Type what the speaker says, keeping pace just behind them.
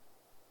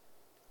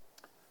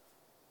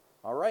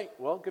All right.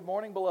 Well, good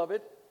morning,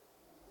 beloved.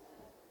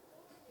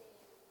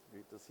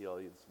 Great to see all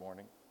of you this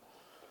morning. I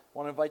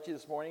want to invite you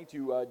this morning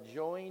to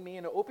join me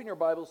and open your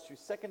Bibles to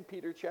 2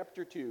 Peter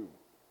chapter 2.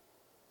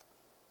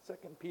 2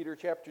 Peter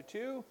chapter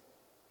 2.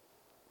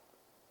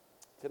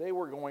 Today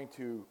we're going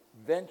to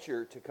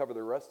venture to cover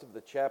the rest of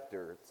the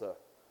chapter. It's a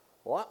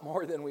lot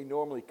more than we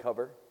normally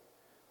cover.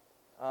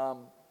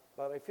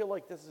 But I feel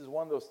like this is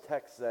one of those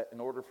texts that in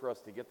order for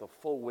us to get the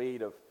full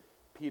weight of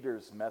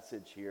Peter's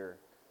message here,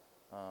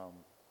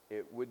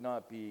 it would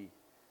not be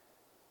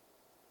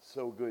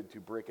so good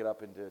to break it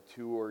up into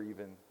 2 or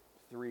even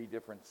 3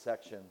 different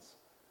sections,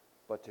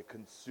 but to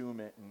consume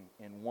it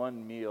in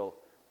one meal,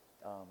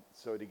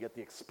 so to get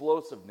the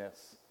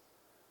explosiveness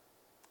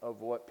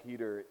of what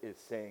Peter is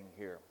saying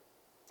here.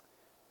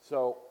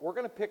 So we're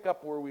going to pick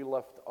up where we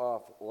left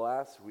off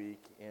last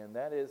week, and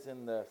that is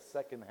in the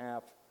second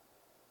half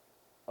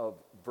of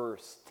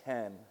verse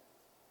 10. And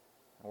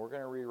we're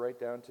going to read right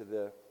down to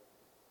the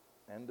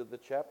end of the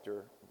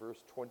chapter,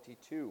 verse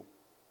 22.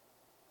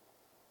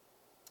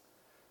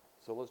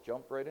 So let's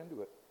jump right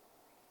into it.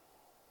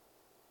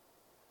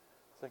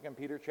 2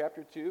 Peter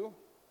chapter 2,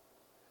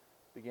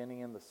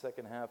 beginning in the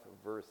second half of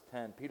verse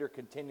 10. Peter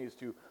continues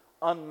to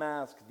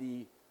unmask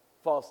the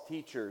false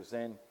teachers,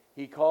 and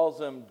he calls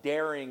them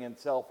daring and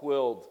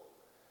self-willed.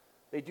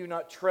 They do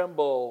not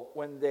tremble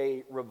when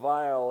they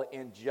revile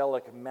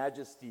angelic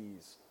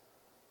majesties,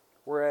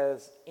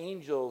 whereas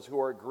angels who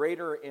are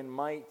greater in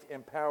might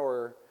and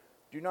power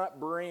do not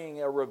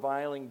bring a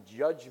reviling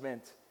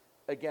judgment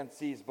against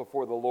these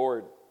before the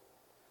Lord.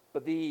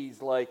 But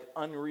these, like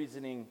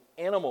unreasoning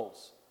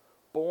animals,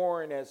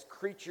 born as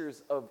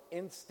creatures of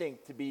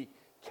instinct to be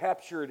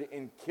captured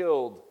and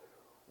killed,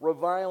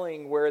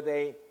 reviling where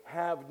they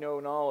have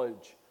no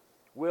knowledge,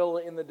 will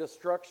in the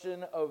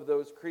destruction of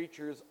those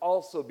creatures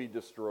also be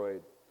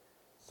destroyed,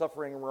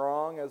 suffering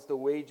wrong as the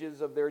wages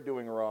of their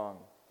doing wrong.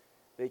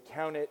 They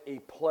count it a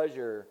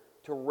pleasure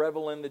to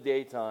revel in the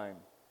daytime.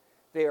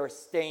 They are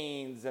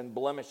stains and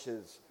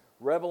blemishes,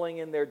 reveling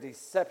in their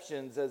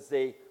deceptions as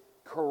they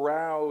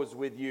carouse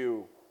with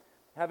you,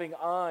 having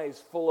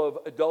eyes full of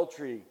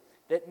adultery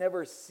that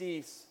never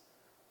cease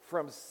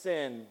from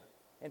sin,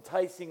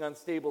 enticing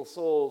unstable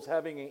souls,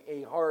 having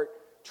a heart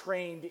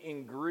trained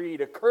in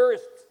greed,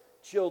 accursed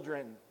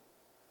children,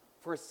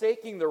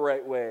 forsaking the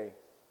right way.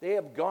 They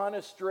have gone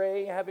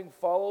astray, having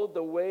followed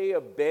the way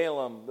of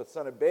Balaam, the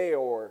son of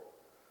Beor,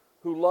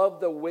 who loved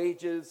the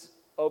wages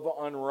of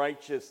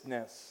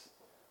unrighteousness.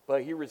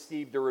 But he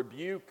received a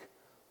rebuke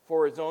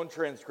for his own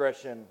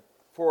transgression,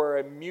 for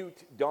a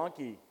mute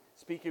donkey,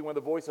 speaking with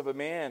the voice of a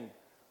man,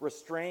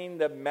 restrained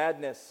the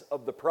madness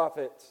of the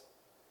prophets.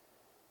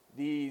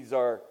 These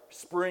are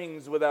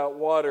springs without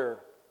water,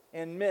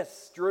 and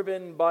mists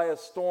driven by a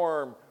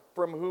storm,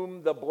 from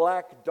whom the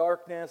black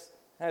darkness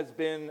has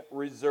been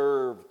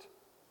reserved.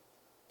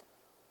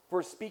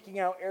 For speaking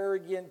out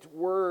arrogant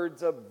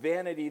words of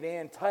vanity, they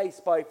entice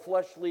by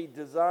fleshly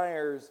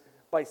desires,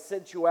 by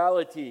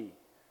sensuality,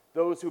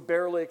 those who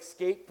barely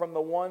escape from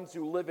the ones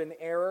who live in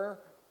error,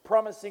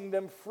 promising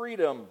them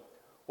freedom,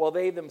 while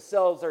they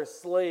themselves are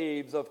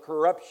slaves of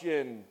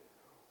corruption.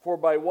 For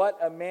by what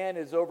a man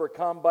is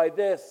overcome, by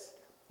this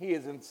he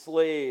is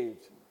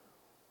enslaved.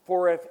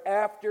 For if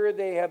after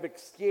they have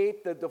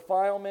escaped the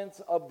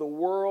defilements of the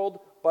world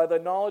by the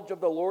knowledge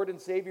of the Lord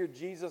and Savior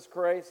Jesus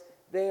Christ,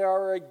 they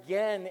are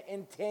again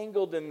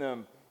entangled in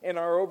them and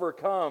are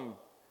overcome,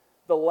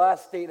 the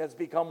last state has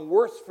become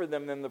worse for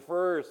them than the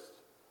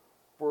first.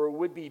 For it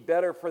would be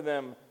better for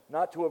them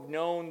not to have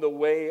known the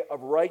way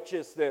of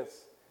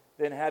righteousness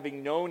than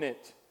having known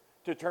it,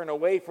 to turn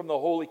away from the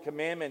holy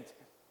commandment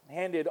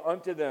handed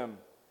unto them.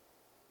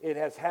 It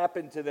has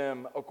happened to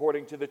them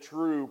according to the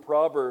true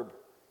proverb,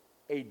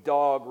 a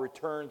dog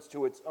returns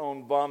to its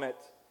own vomit,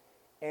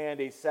 and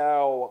a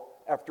sow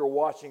after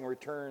washing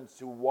returns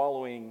to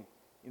wallowing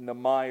in the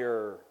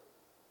mire.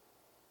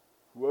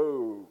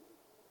 Whoa.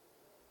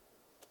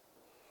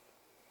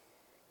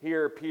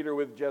 Here, Peter,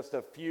 with just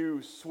a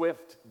few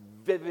swift,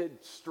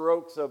 vivid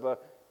strokes of a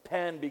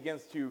pen,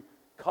 begins to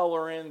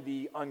color in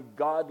the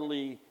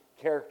ungodly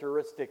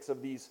characteristics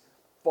of these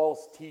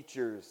false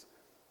teachers.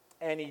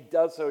 And he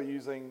does so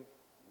using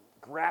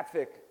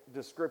graphic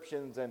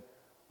descriptions and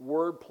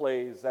word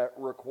plays that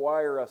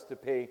require us to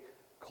pay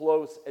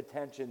close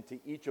attention to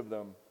each of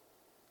them.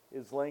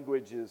 His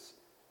language is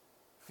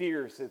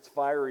fierce, it's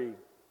fiery.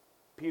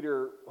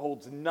 Peter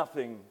holds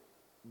nothing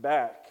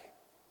back.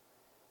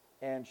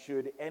 And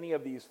should any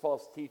of these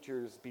false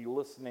teachers be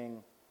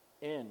listening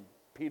in,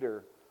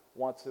 Peter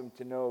wants them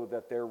to know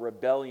that their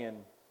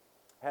rebellion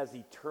has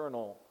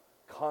eternal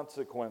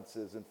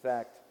consequences. In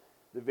fact,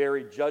 the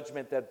very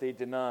judgment that they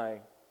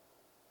deny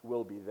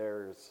will be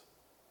theirs.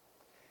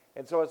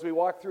 And so as we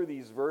walk through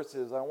these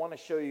verses, I want to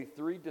show you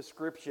 3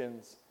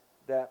 descriptions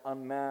that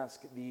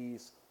unmask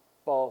these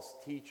false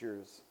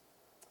teachers.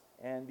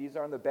 And these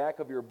are on the back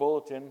of your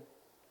bulletin.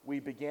 We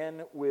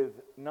begin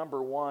with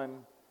number 1.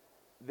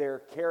 Their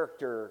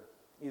character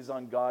is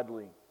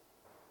ungodly.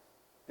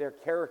 Their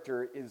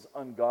character is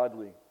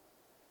ungodly.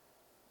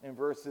 In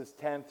verses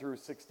 10 through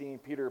 16,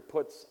 Peter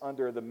puts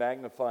under the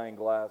magnifying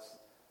glass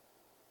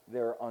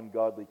their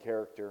ungodly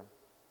character.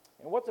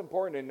 And what's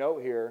important to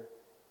note here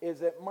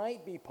is it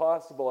might be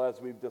possible,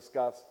 as we've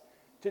discussed,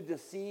 to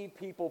deceive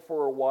people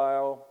for a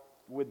while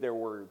with their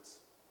words.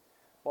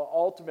 But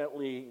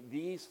ultimately,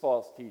 these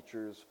false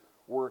teachers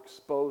were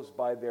exposed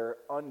by their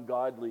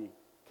ungodly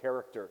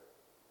character.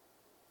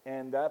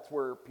 And that's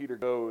where Peter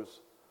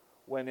goes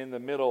when in the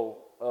middle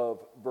of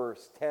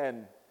verse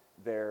 10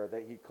 there,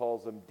 that he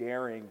calls them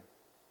daring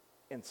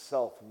and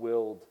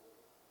self-willed.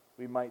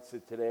 We might say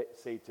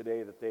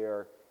today that they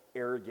are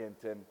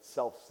arrogant and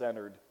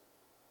self-centered.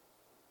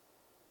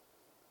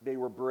 They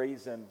were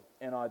brazen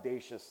and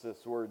audacious,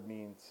 this word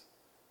means.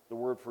 The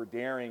word for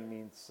daring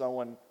means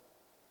someone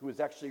who is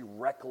actually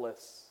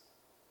reckless.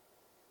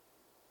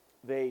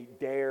 They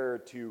dare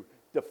to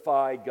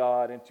defy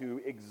God and to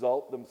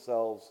exalt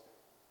themselves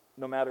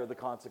no matter the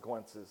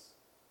consequences.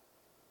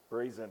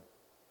 Brazen.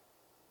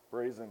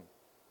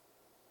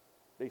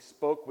 They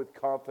spoke with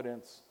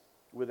confidence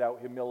without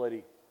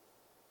humility.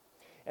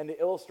 And to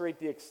illustrate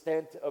the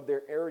extent of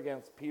their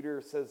arrogance,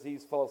 Peter says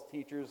these false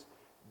teachers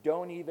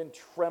don't even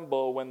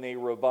tremble when they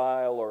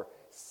revile or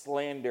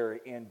slander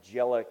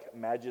angelic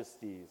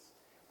majesties.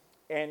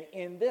 And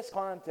in this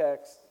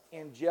context,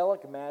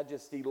 angelic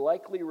majesty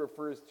likely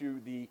refers to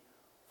the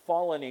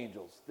fallen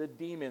angels, the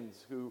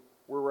demons who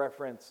were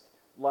referenced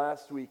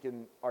last week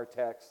in our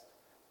text.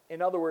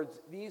 In other words,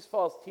 these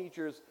false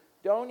teachers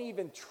don't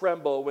even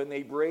tremble when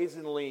they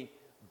brazenly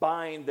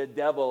bind the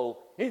devil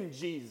in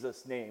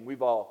Jesus' name.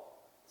 We've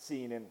all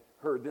seen and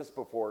heard this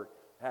before,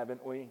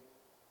 haven't we?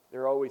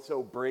 They're always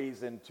so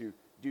brazen to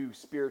do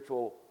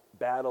spiritual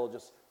battle,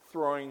 just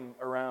throwing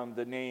around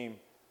the name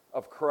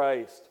of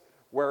Christ.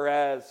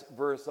 Whereas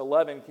verse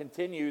 11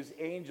 continues,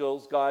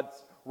 angels,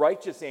 God's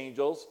righteous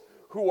angels,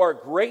 who are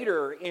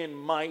greater in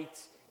might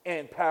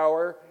and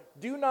power,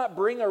 do not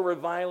bring a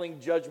reviling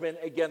judgment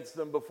against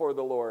them before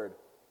the Lord.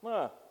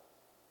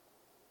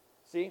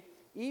 See,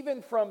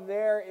 even from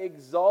their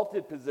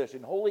exalted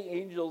position, holy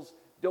angels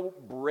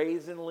don't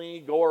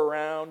brazenly go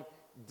around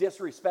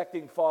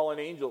disrespecting fallen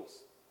angels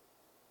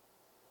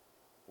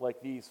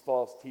like these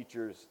false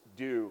teachers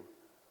do.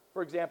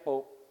 For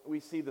example, we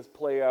see this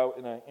play out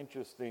in an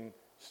interesting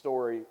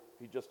story.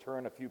 If you just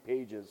turn a few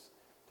pages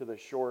to the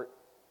short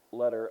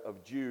letter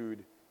of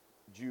Jude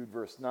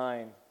verse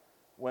 9,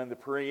 when the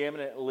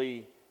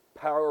preeminently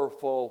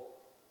powerful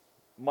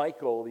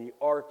Michael, the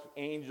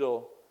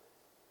archangel,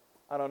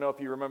 I don't know if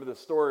you remember the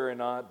story or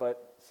not,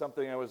 but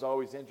something that was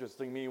always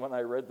interesting to me when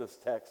I read this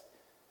text,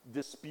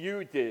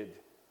 disputed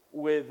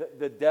with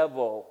the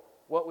devil.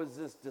 What was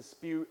this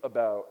dispute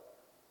about?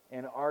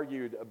 And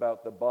argued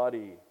about the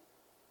body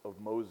of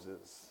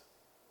Moses.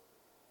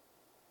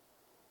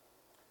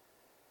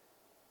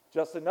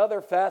 Just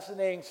another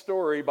fascinating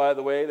story, by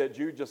the way, that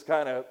Jude just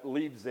kind of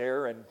leaves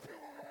there and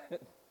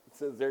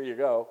says, there you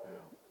go.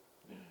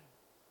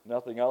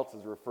 Nothing else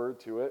is referred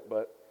to it,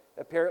 but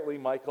apparently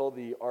Michael,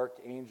 the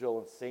archangel,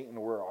 and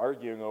Satan were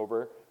arguing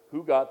over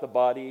who got the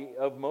body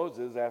of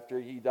Moses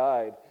after he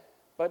died.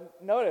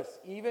 But notice,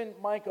 even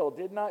Michael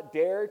did not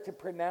dare to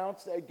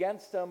pronounce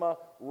against him a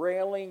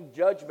railing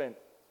judgment,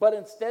 but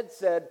instead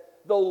said,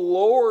 the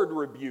Lord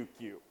rebuke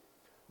you.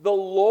 The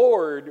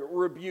Lord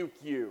rebuke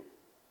you.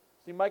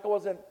 See, Michael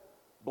wasn't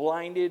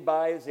blinded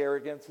by his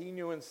arrogance. He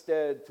knew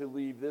instead to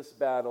leave this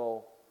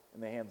battle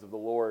in the hands of the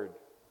Lord.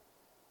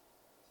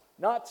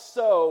 Not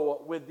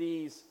so with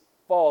these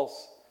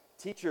false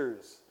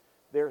teachers.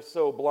 They're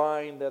so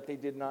blind that they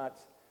did not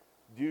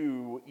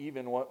do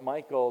even what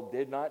Michael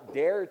did not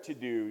dare to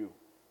do,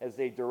 as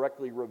they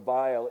directly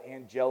revile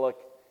angelic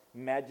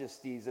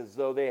majesties as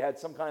though they had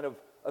some kind of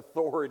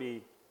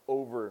authority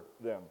over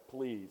them.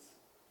 Please.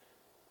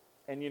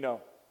 And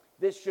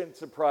this shouldn't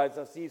surprise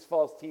us. These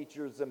false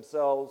teachers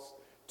themselves,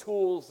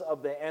 tools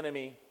of the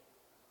enemy,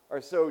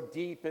 are so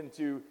deep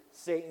into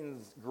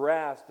Satan's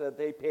grasp that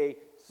they pay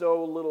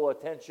so little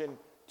attention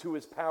to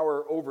his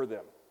power over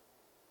them.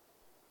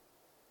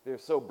 They're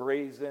so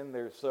brazen,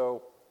 they're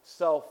so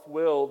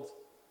self-willed,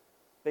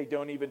 they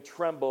don't even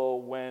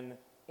tremble when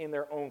in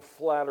their own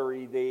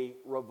flattery they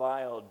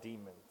revile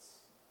demons.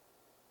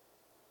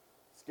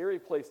 Scary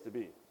place to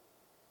be.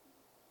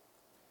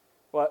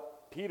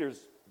 But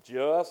Peter's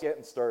just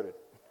getting started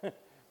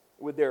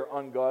with their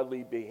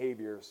ungodly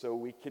behavior. So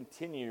we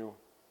continue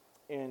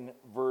in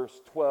verse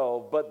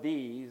 12. But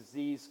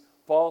these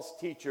false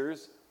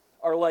teachers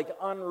are like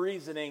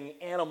unreasoning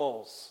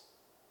animals,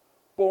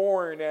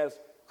 born as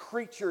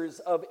creatures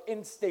of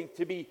instinct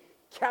to be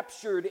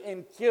captured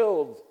and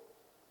killed,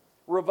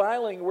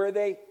 reviling where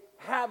they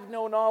have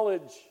no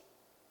knowledge,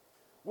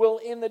 will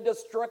in the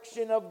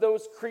destruction of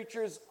those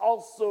creatures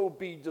also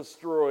be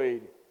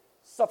destroyed,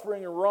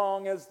 suffering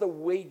wrong as the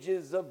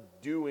wages of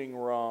doing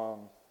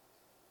wrong.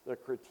 The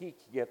critique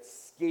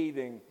gets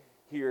scathing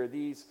here.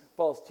 These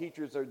false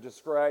teachers are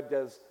described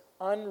as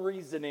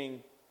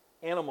unreasoning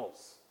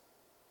animals.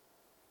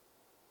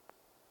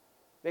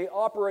 They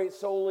operate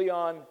solely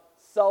on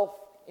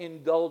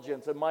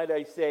self-indulgence, and might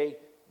I say,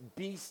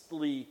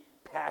 beastly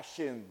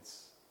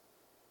passions.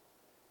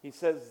 He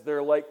says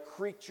they're like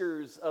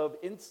creatures of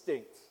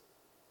instinct,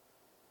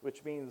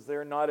 which means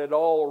they're not at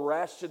all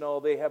rational.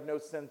 They have no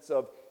sense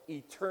of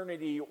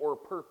eternity or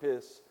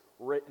purpose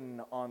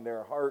written on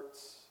their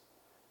hearts.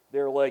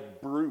 They're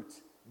like brute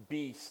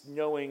beasts,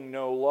 knowing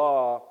no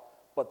law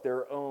but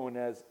their own,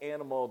 as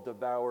animal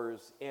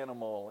devours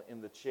animal in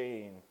the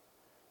chain.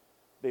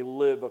 They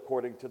live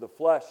according to the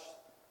flesh.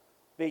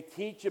 They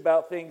teach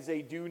about things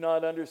they do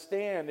not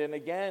understand. And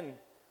again,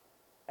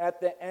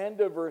 at the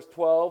end of verse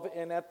 12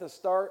 and at the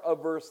start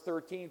of verse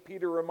 13,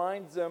 Peter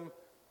reminds them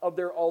of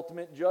their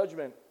ultimate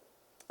judgment.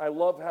 I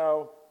love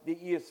how the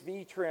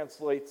ESV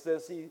translates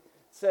this. He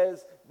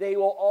says, they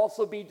will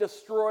also be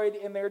destroyed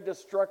in their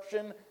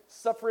destruction,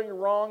 suffering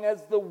wrong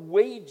as the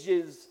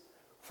wages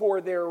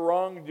for their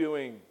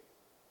wrongdoing.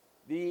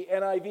 The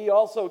NIV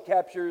also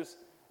captures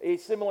a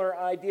similar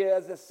idea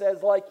as it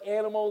says, like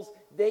animals,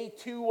 they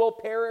too will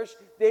perish.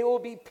 They will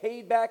be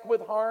paid back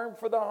with harm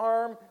for the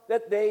harm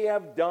that they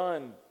have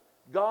done.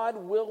 God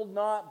will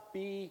not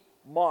be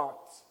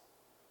mocked.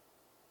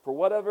 For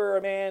whatever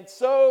a man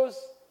sows,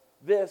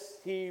 this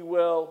he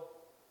will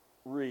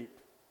reap.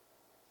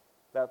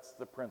 That's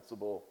the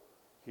principle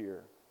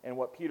here. And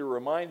what Peter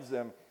reminds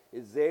them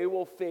is they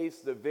will face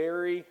the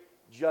very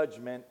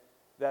judgment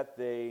that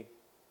they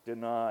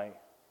deny.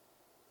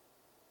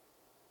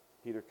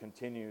 Peter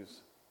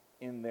continues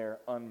in their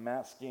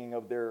unmasking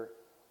of their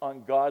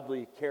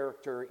ungodly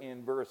character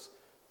in verse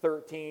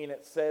 13.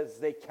 It says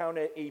they count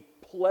it a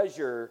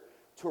pleasure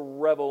to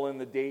revel in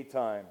the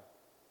daytime.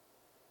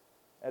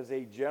 As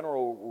a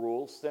general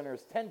rule,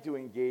 sinners tend to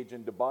engage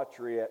in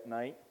debauchery at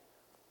night.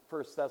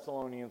 1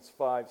 Thessalonians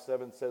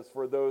 5:7 says,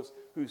 for those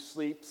who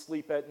sleep,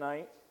 sleep at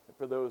night. And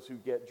for those who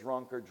get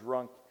drunk, are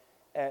drunk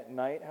at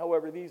night.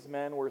 However, these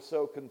men were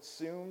so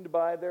consumed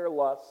by their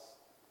lusts,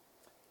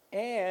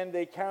 and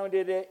they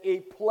counted it a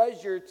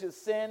pleasure to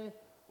sin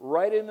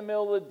right in the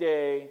middle of the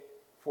day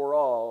for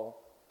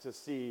all to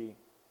see.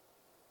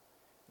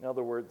 In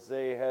other words,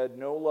 they had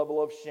no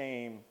level of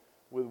shame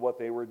with what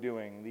they were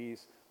doing.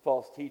 These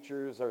false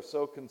teachers are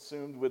so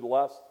consumed with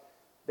lust,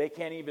 they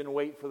can't even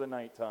wait for the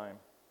nighttime.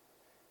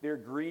 Their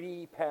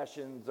greedy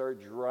passions are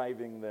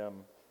driving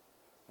them.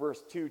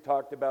 Verse 2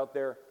 talked about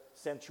their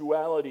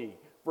sensuality.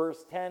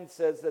 Verse 10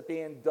 says that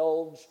they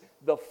indulge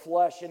the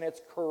flesh in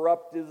its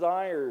corrupt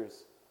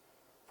desires.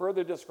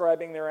 Further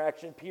describing their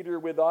action, Peter,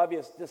 with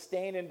obvious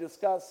disdain and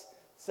disgust,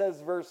 says,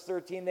 verse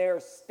 13, they are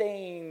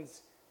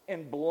stains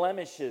and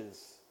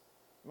blemishes.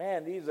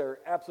 Man, these are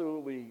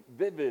absolutely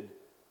vivid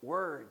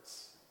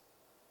words.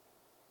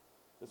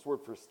 This word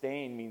for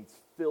stain means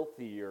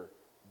filthy or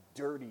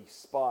dirty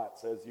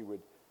spots, as you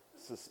would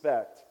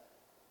suspect.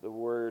 The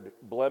word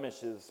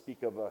blemishes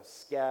speak of a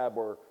scab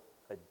or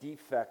a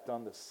defect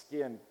on the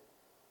skin.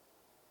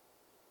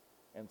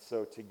 And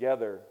so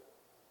together,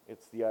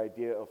 it's the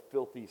idea of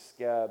filthy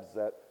scabs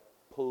that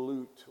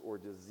pollute or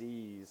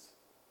disease.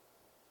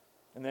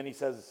 And then he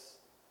says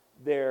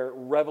they're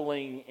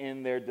reveling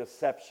in their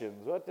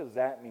deceptions. What does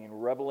that mean,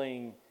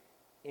 reveling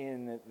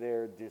in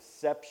their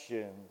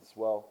deceptions?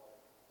 Well,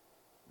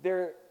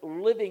 they're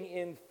living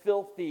in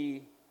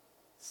filthy,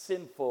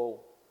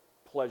 sinful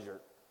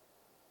pleasure.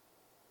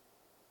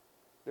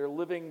 They're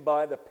living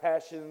by the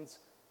passions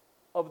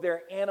of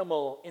their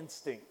animal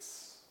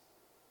instincts.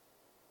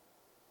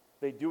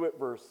 They do it,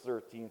 verse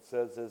 13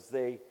 says, as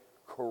they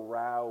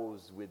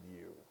carouse with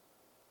you.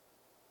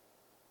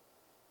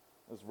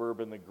 This verb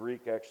in the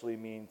Greek actually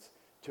means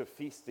to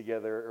feast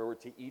together or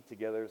to eat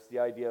together. It's the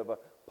idea of a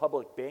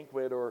public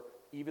banquet or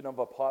even of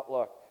a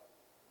potluck,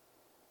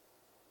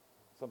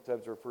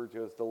 sometimes referred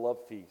to as the love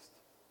feast.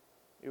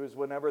 It was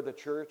whenever the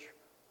church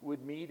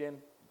would meet and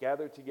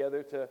gather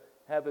together to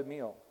have a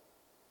meal.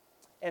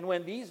 And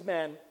when these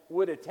men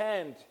would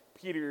attend,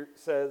 Peter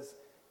says,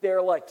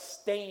 they're like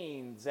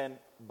stains and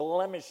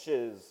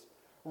blemishes,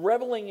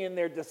 reveling in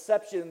their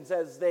deceptions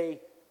as they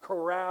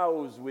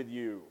carouse with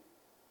you.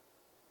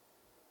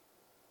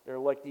 They're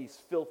like these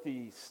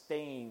filthy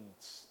stains,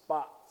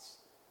 spots,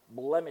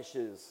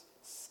 blemishes,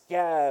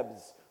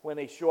 scabs when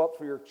they show up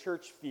for your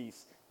church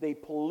feast. They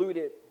pollute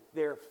it.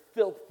 They're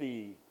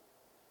filthy.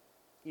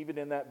 Even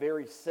in that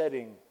very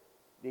setting,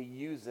 they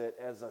use it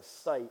as a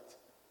site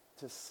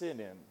to sin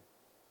in.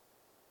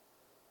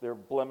 They're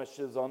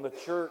blemishes on the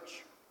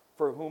church,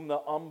 for whom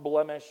the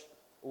unblemished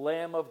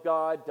Lamb of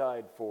God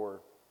died for.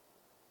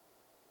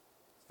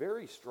 It's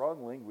very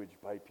strong language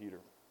by Peter.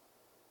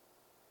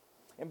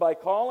 And by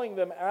calling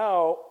them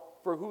out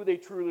for who they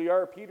truly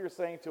are, Peter's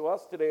saying to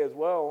us today as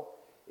well,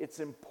 it's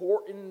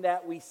important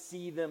that we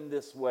see them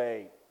this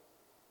way.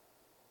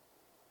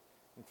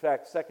 In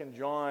fact, 2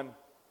 John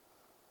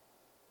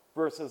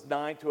verses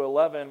 9 to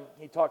 11,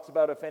 he talks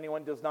about if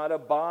anyone does not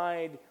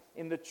abide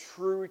in the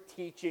true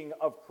teaching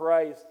of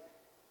Christ,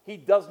 he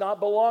does not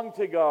belong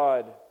to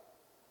God.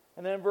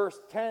 And then verse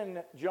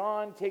 10,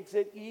 John takes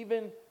it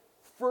even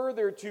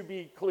further to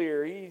be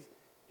clear.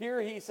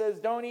 Here he says,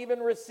 don't even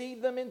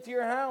receive them into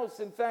your house.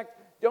 In fact,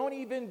 don't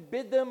even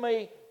bid them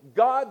a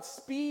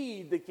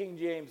Godspeed, the King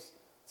James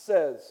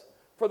says.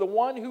 For the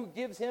one who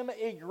gives him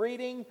a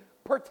greeting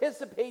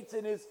participates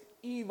in his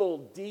evil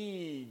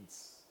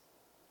deeds.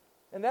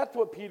 And that's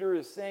what Peter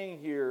is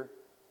saying here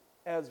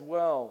as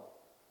well.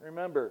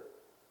 Remember,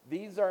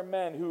 these are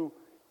men who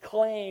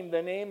claim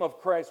the name of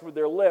Christ with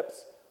their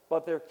lips,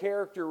 but their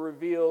character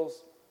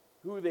reveals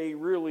who they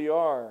really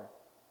are.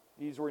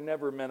 These were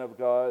never men of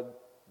God.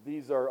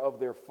 These are of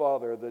their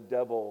father, the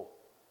devil.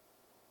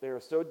 They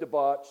are so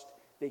debauched,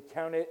 they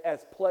count it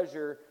as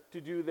pleasure to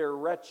do their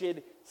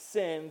wretched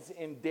sins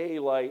in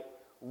daylight,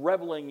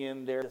 reveling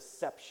in their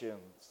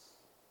deceptions.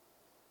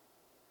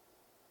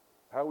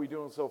 How are we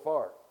doing so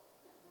far?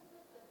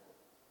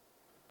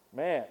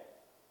 Man.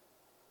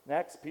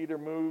 Next, Peter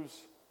moves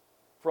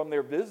from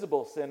their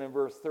visible sin in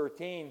verse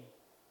 13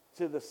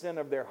 to the sin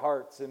of their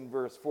hearts in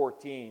verse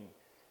 14.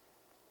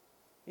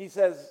 He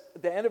says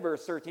at the end of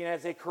verse 13,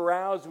 as they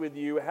carouse with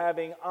you,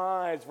 having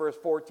eyes, verse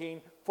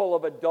 14, full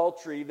of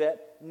adultery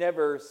that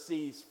never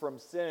cease from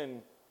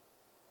sin.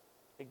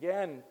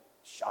 Again,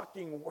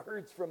 shocking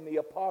words from the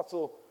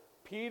Apostle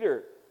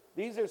Peter.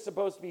 These are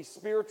supposed to be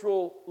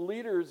spiritual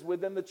leaders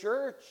within the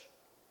church.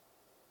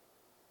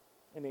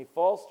 In a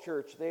false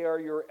church, they are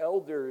your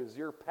elders,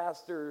 your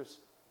pastors,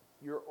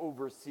 your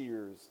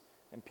overseers.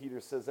 And Peter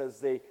says, as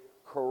they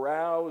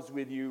carouse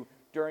with you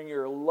during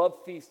your love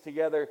feast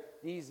together,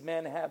 these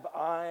men have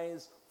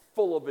eyes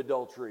full of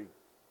adultery.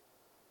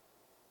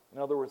 In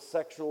other words,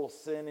 sexual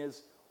sin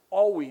is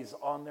always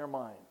on their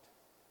mind.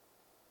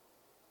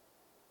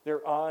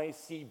 Their eyes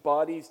see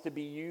bodies to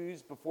be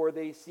used before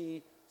they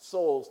see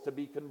souls to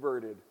be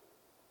converted.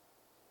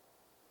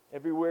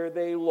 Everywhere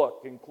they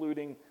look,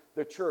 including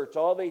the church,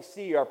 all they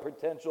see are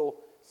potential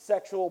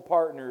sexual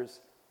partners,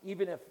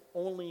 even if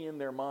only in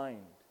their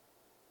mind.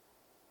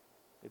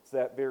 It's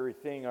that very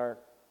thing our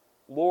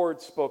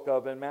Lord spoke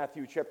of in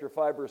Matthew chapter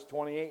 5, verse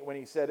 28, when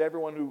he said,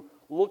 everyone who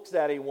looks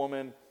at a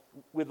woman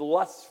with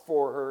lust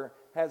for her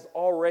has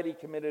already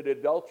committed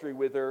adultery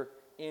with her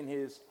in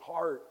his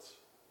heart.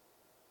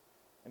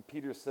 And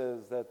Peter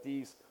says that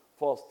these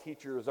false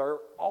teachers are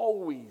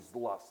always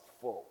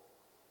lustful,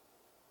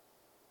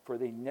 for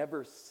they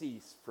never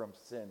cease from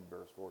sin,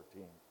 verse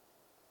 14.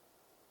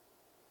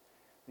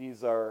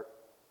 These are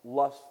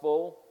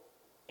lustful,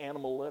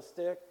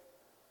 animalistic,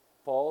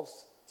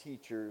 false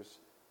teachers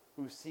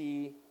who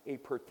see a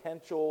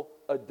potential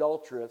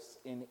adulteress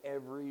in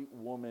every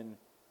woman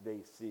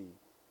they see.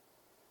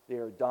 They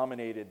are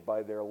dominated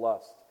by their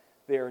lust.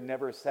 They are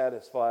never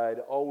satisfied,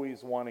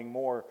 always wanting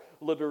more.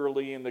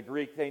 Literally in the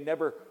Greek, they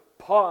never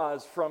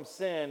pause from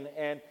sin,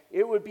 and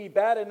it would be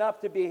bad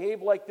enough to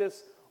behave like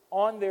this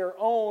on their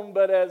own,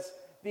 but as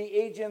the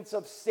agents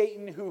of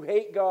Satan who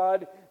hate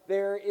God,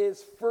 there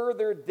is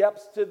further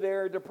depths to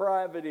their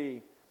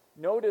depravity.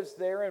 Notice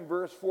there in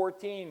verse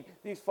 14,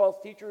 these false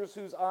teachers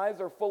whose eyes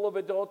are full of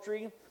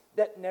adultery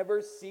that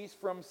never cease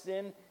from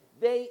sin,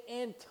 they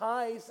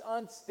entice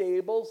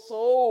unstable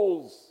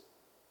souls.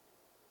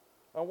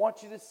 I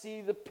want you to see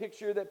the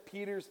picture that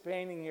Peter's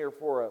painting here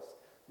for us.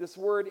 This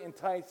word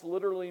entice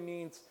literally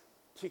means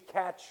to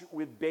catch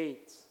with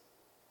bait.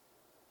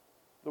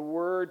 The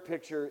word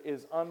picture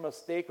is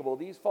unmistakable.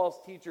 These false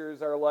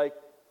teachers are like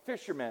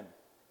fishermen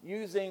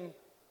using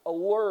a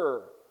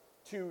lure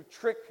to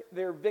trick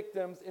their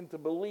victims into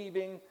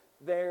believing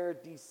their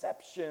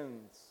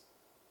deceptions.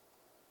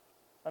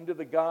 Under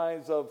the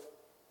guise of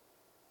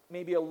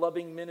maybe a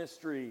loving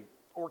ministry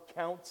or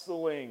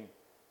counseling,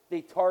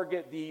 they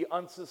target the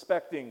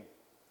unsuspecting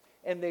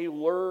and they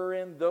lure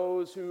in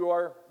those who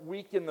are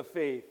weak in the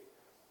faith.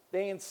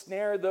 They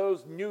ensnare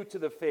those new to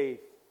the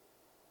faith,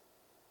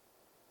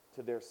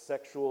 to their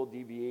sexual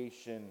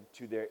deviation,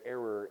 to their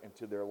error, and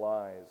to their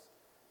lies.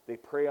 They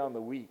prey on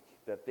the weak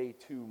that they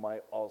too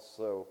might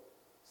also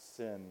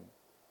sin.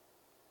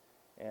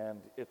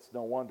 And it's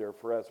no wonder,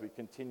 for as we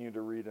continue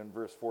to read in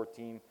verse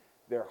 14,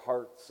 their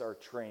hearts are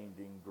trained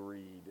in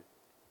greed.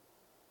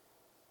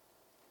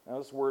 Now,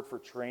 this word for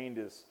trained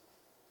is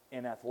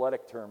an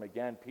athletic term.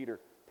 Again, Peter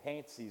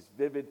paints these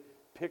vivid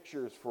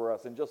pictures for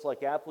us. And just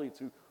like athletes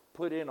who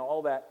put in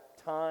all that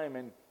time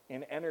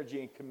and energy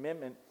and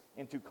commitment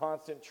into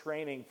constant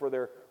training for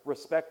their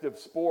respective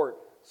sport,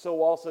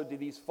 so also do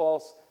these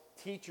false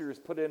teachers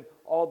put in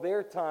all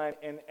their time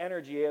and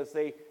energy as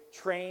they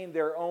train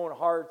their own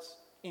hearts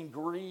in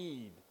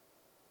greed.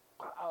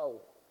 Wow.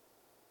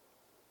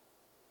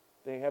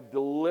 They have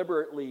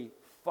deliberately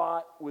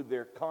fought with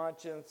their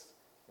conscience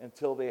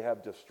until they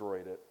have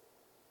destroyed it.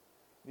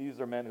 These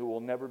are men who will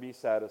never be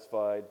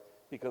satisfied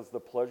because the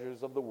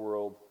pleasures of the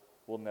world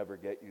will never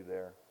get you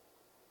there.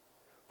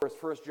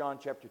 First, 1 John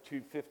chapter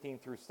 2, 15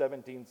 through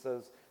 17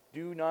 says,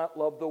 "Do not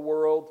love the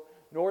world,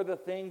 nor the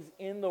things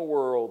in the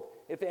world.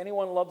 If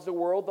anyone loves the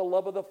world, the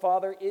love of the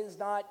Father is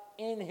not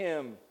in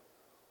him.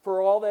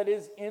 For all that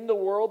is in the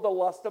world, the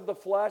lust of the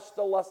flesh,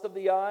 the lust of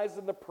the eyes,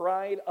 and the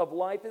pride of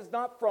life is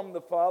not from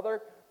the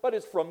Father, but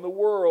is from the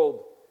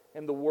world.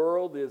 And the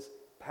world is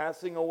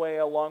passing away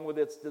along with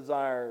its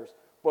desires.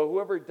 But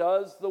whoever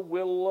does the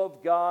will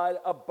of God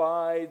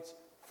abides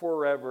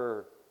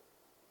forever."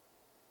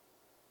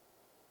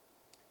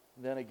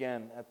 Then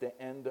again, at the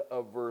end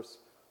of verse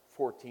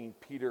 14,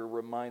 Peter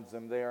reminds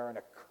them they are an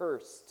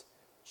accursed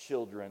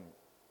children.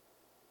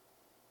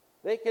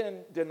 They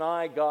can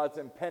deny God's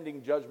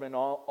impending judgment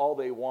all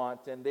they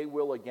want, and they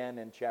will again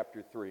in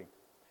chapter 3.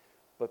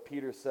 But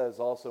Peter says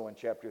also in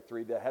chapter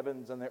 3, the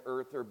heavens and the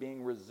earth are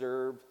being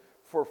reserved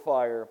for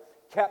fire,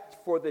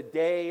 kept for the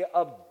day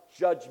of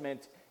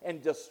judgment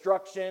and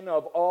destruction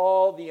of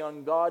all the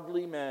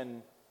ungodly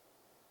men.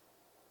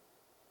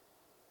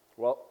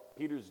 Well,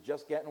 Peter's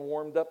just getting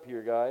warmed up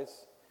here,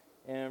 guys.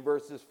 And in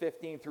verses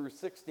 15 through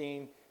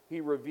 16,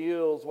 he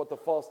reveals what the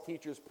false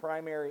teacher's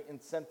primary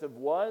incentive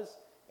was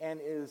and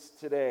is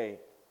today.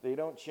 They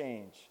don't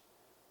change.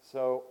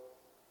 So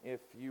if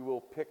you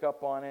will pick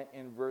up on it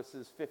in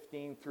verses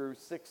 15 through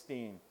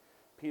 16,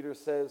 Peter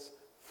says,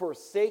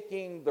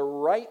 forsaking the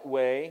right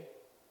way,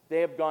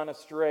 they have gone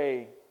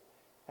astray,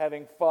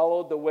 having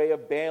followed the way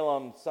of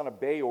Balaam, son of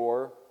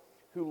Beor,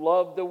 who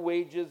loved the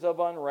wages of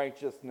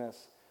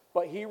unrighteousness.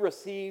 But he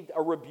received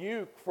a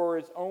rebuke for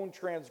his own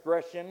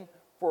transgression,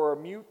 for a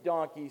mute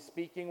donkey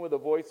speaking with the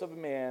voice of a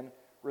man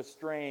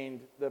restrained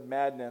the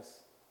madness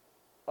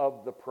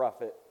of the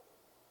prophet.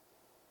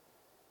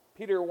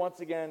 Peter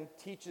once again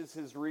teaches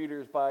his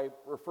readers by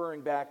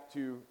referring back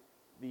to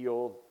the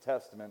Old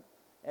Testament.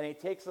 And he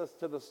takes us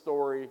to the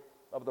story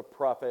of the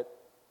prophet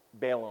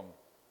Balaam.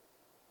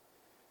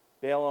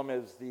 Balaam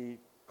is the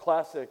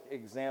classic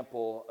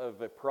example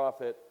of a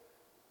prophet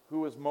who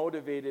was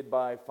motivated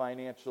by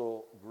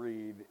financial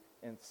greed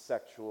and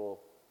sexual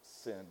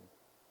sin.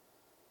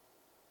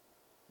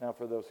 Now,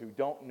 for those who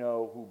don't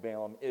know who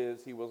Balaam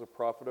is, he was a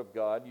prophet of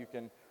God. You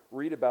can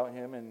read about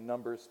him in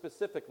Numbers,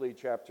 specifically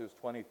chapters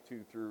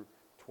 22 through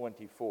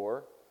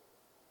 24.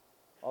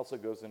 Also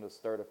goes into the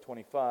start of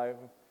 25.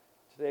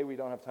 Today we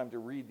don't have time to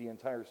read the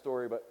entire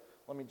story, but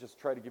let me just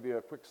try to give you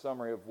a quick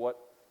summary of what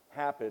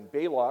happened.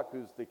 Balak,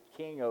 who's the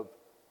king of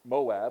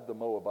Moab, the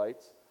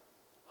Moabites,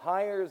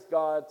 hires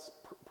God's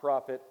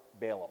prophet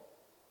Balaam.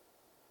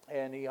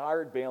 And he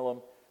hired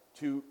Balaam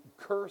to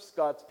curse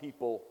God's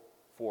people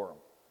for him.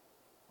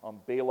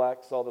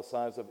 Balak saw the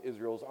size of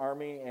Israel's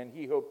army, and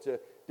he hoped to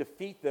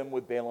defeat them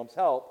with Balaam's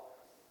help.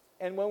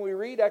 And when we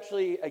read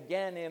actually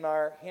again in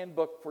our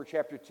handbook for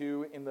chapter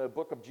 2 in the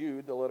book of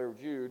Jude, the letter of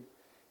Jude,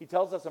 he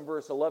tells us in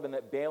verse 11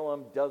 that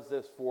Balaam does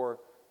this for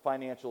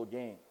financial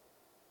gain.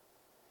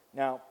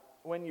 Now,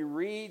 when you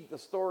read the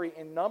story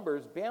in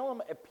Numbers,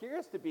 Balaam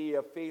appears to be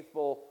a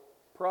faithful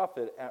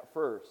prophet at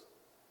first.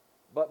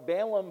 But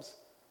Balaam's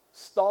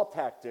stall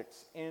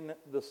tactics in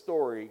the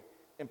story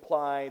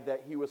imply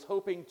that he was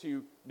hoping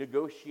to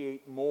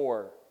negotiate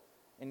more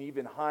and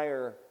even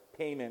higher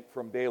payment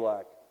from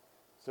Balak.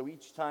 So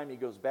each time he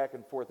goes back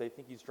and forth, I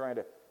think he's trying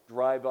to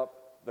drive up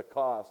the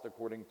cost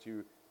according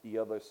to the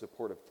other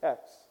supportive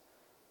texts.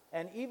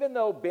 And even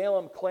though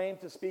Balaam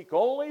claimed to speak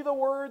only the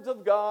words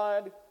of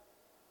God,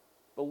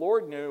 the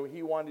Lord knew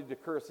he wanted to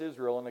curse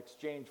Israel in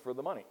exchange for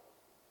the money.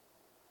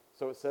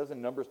 So it says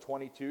in Numbers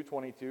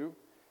 22:22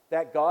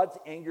 that God's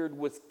anger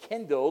was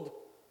kindled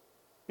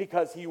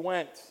because he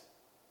went.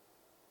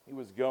 He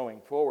was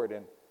going forward,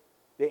 and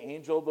the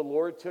angel of the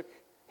Lord took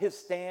his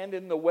stand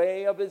in the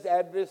way of his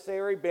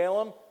adversary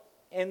Balaam,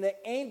 and the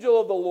angel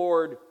of the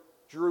Lord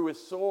drew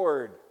his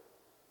sword.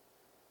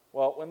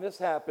 Well, when this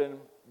happened,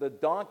 the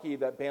donkey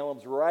that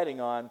Balaam's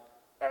riding on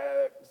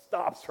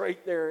stops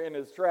right there in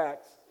his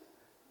tracks.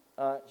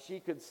 She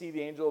could see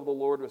the angel of the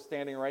Lord was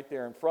standing right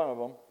there in front of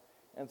him,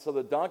 and so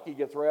the donkey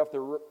gets right off the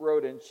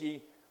road, and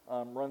she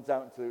runs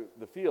out into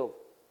the field.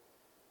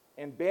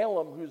 And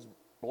Balaam, who's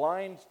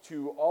blind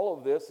to all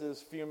of this,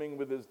 is fuming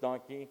with his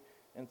donkey,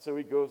 and so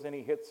he goes and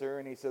he hits her,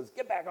 and he says,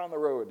 "Get back on the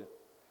road."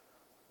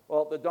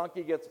 Well, the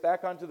donkey gets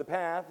back onto the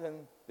path,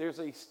 and there's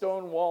a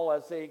stone wall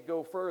as they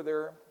go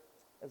further,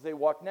 as they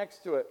walk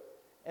next to it.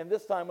 And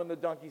this time when the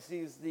donkey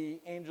sees the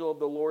angel of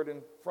the Lord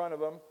in front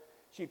of him,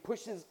 she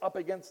pushes up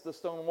against the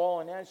stone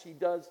wall, and as she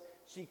does,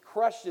 she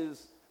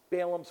crushes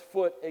Balaam's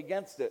foot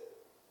against it.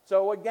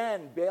 So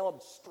again, Balaam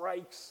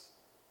strikes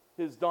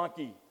his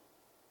donkey.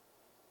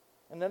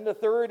 And then the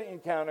third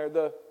encounter,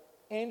 the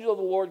angel of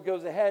the Lord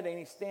goes ahead, and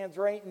he stands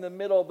right in the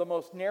middle of the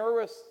most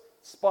narrowest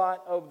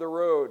spot of the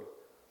road.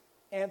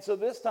 And so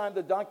this time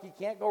the donkey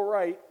can't go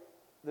right,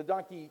 the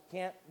donkey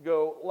can't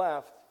go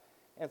left.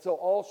 And so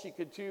all she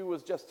could do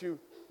was just to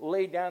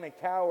lay down and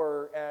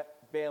cower at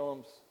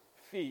Balaam's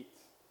feet.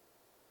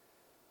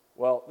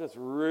 Well, this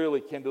really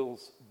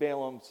kindles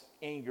Balaam's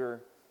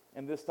anger,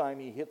 and this time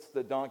he hits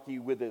the donkey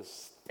with his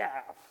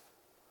staff.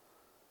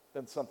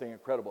 Then something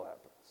incredible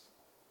happens.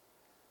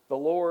 The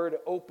Lord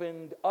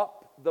opened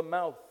up the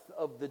mouth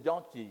of the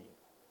donkey,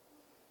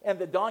 and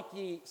the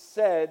donkey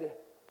said,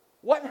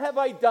 "What have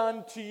I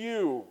done to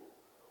you?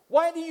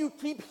 Why do you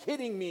keep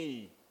hitting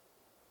me?"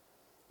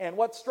 And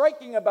what's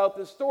striking about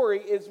this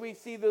story is we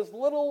see this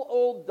little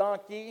old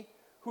donkey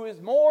who is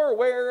more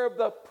aware of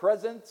the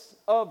presence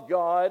of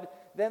God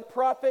than the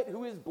prophet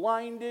who is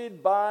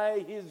blinded by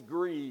his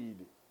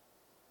greed.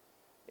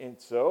 And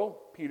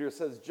so, Peter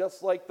says,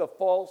 just like the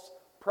false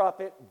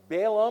prophet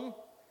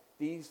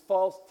these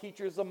false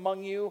teachers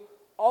among you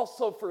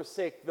also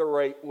forsake the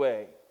right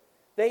way.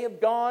 They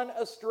have gone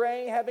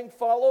astray, having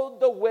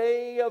followed the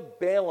way of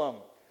Balaam,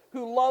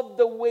 who loved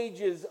the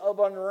wages of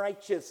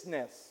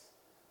unrighteousness.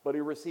 But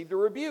he received a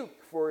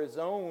rebuke for his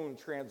own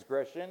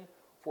transgression,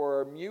 for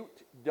a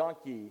mute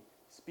donkey,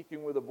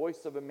 speaking with the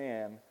voice of a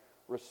man,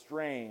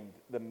 restrained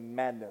the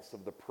madness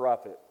of the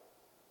prophet.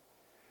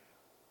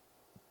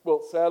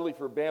 Well, sadly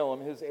for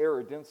Balaam, his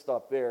error didn't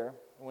stop there.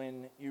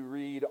 When you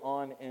read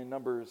on in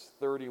Numbers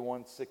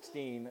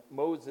 31:16,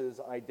 Moses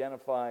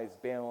identifies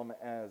Balaam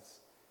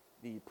as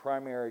the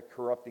primary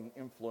corrupting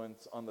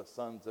influence on the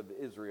sons of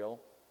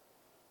Israel.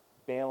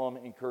 Balaam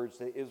encouraged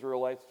the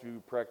Israelites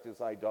to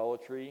practice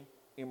idolatry,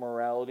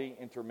 immorality,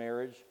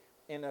 intermarriage,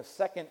 in a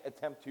second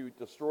attempt to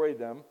destroy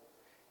them,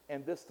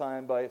 and this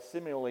time by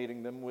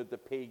assimilating them with the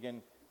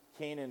pagan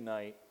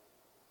Canaanite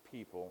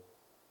people.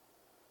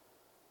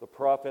 The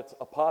prophet's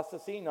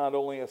apostasy not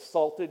only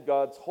assaulted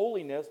God's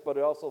holiness, but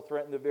it also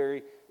threatened the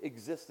very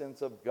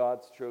existence of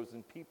God's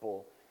chosen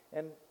people.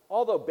 And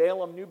although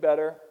Balaam knew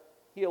better,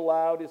 he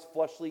allowed his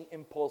fleshly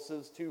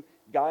impulses to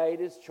guide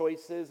his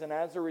choices, and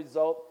as a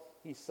result,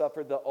 he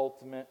suffered the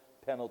ultimate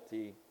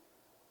penalty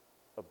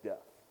of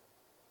death.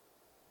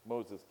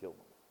 Moses killed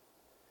him.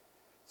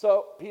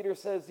 So Peter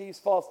says these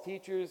false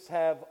teachers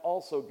have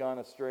also gone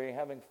astray,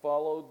 having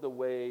followed the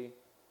way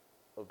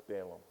of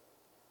Balaam.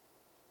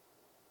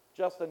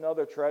 Just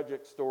another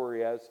tragic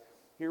story, as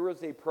here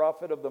was a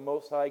prophet of the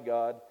Most High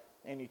God,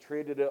 and he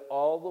traded it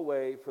all the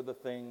way for the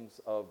things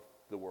of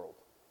the world.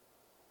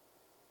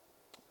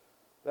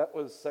 That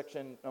was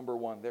section number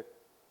 1. Their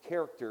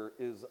character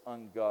is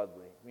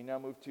ungodly. We now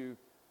move to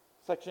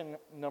section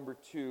number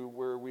 2,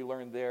 where we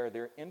learn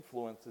their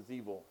influence is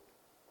evil.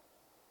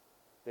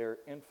 Their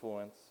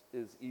influence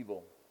is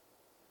evil.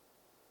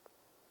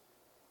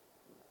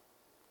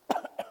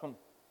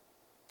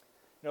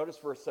 Notice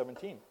verse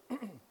 17.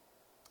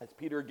 As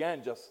Peter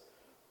again just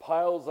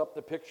piles up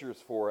the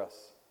pictures for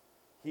us.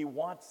 He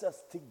wants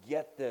us to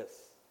get this.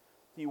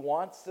 He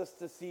wants us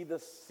to see the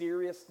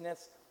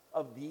seriousness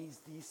of these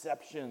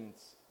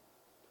deceptions.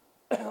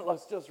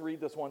 Let's just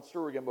read this one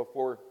story again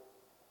before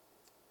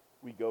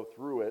we go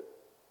through it.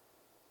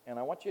 And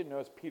I want you to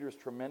notice Peter's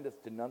tremendous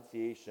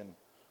denunciation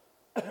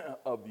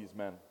of these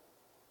men.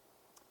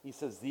 He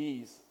says,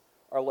 "These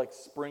are like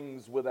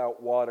springs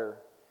without water,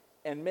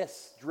 and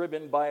mists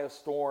driven by a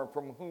storm,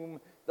 from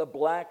whom the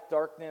black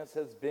darkness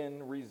has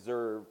been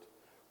reserved.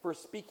 For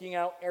speaking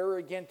out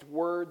arrogant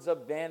words of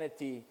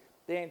vanity,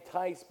 they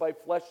entice by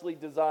fleshly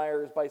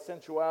desires, by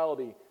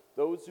sensuality,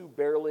 those who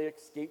barely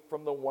escape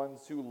from the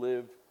ones who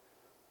live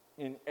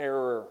in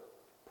error,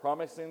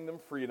 promising them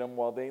freedom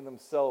while they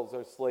themselves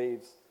are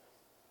slaves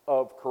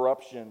of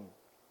corruption.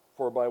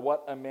 For by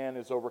what a man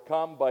is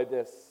overcome, by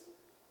this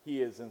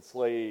he is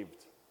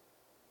enslaved."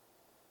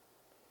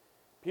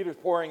 Peter's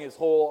pouring his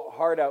whole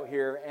heart out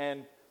here,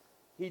 and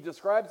he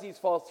describes these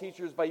false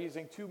teachers by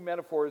using two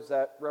metaphors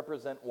that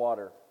represent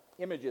water,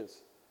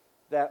 images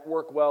that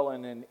work well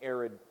in an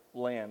arid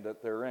land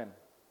that they're in.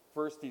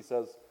 First, he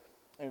says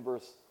in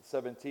verse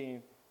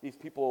 17, these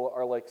people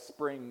are like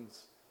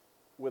springs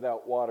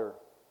without water.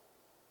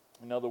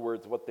 In other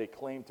words, what they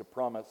claim to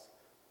promise,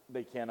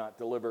 they cannot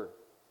deliver.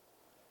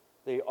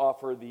 They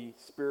offer the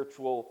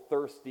spiritual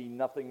thirsty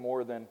nothing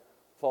more than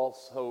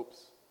false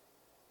hopes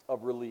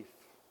of relief.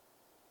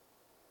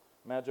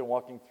 Imagine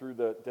walking through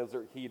the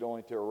desert heat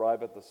only to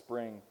arrive at the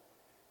spring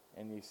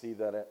and you see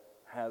that it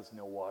has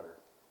no water.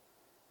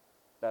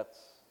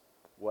 That's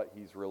what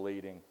he's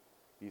relating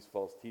these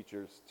false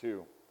teachers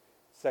to.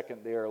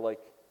 Second, they are like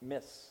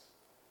mists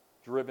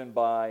driven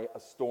by a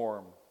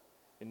storm.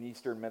 In the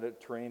eastern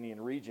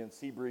Mediterranean region,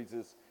 sea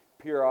breezes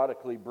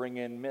periodically bring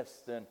in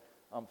mist and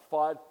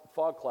fog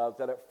clouds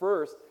that at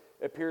first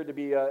appeared to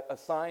be a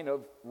sign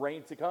of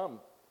rain to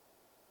come,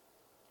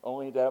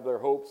 only to have their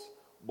hopes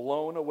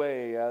blown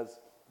away as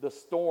the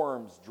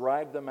storms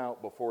drive them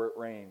out before it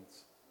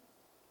rains.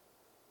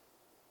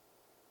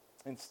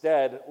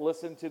 Instead,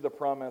 listen to the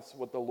promise,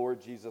 what the Lord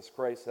Jesus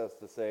Christ has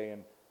to say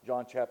in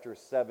John chapter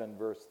 7,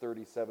 verse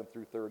 37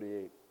 through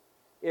 38.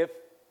 If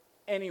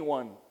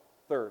anyone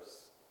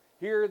thirsts,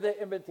 hear the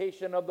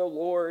invitation of the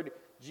Lord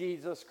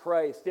Jesus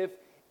Christ. If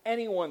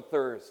anyone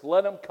thirsts,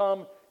 let him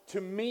come to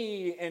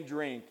me and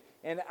drink,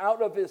 and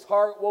out of his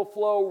heart will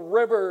flow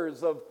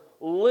rivers of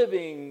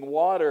living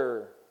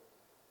water.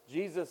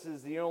 Jesus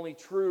is the only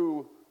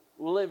true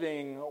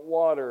living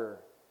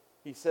water.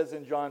 He says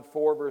in John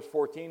 4, verse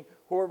 14,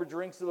 whoever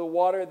drinks of the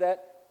water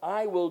that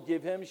I will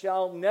give him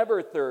shall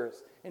never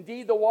thirst.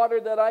 Indeed, the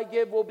water that I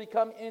give will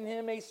become in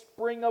him a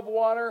spring of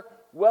water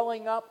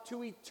welling up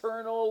to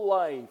eternal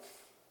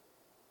life.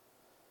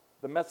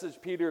 The message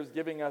Peter is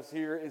giving us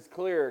here is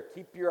clear.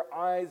 Keep your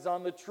eyes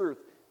on the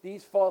truth.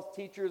 These false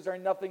teachers are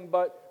nothing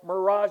but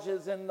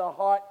mirages in the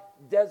hot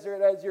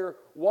desert as you're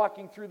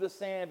walking through the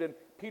sand. And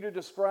Peter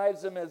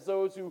describes them as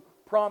those who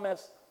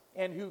promise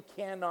and who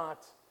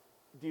cannot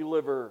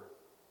deliver.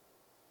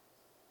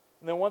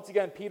 And then once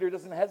again, Peter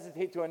doesn't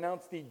hesitate to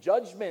announce the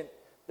judgment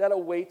that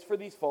awaits for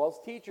these false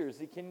teachers.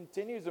 He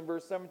continues in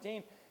verse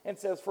 17 and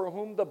says, for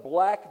whom the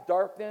black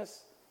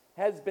darkness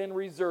has been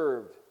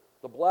reserved.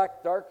 The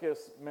black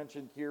darkness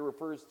mentioned here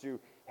refers to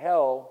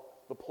hell,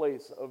 the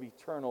place of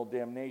eternal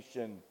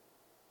damnation.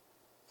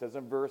 It says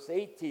in verse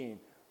 18,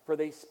 for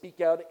they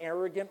speak out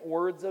arrogant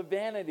words of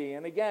vanity.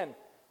 And again,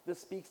 this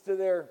speaks to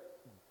their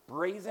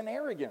brazen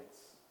arrogance,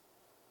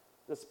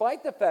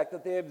 despite the fact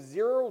that they have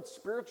zero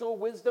spiritual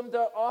wisdom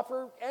to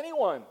offer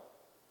anyone.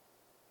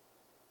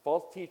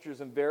 False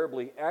teachers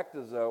invariably act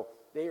as though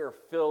they are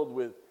filled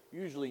with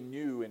usually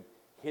new and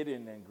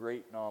hidden and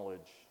great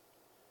knowledge.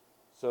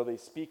 So they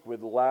speak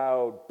with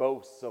loud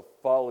boasts of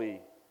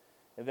folly.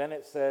 And then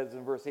it says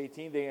in verse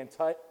 18, they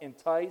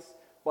entice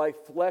by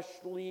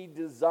fleshly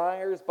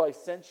desires, by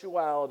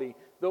sensuality,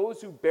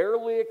 those who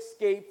barely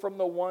escape from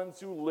the ones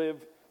who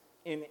live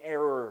in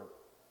error.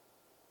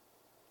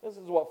 This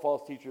is what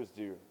false teachers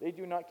do. They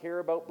do not care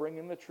about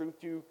bringing the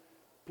truth to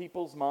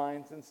people's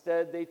minds.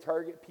 Instead, they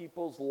target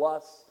people's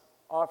lusts,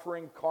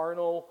 offering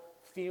carnal,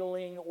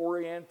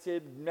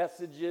 feeling-oriented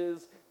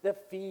messages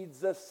that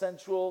feeds the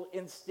sensual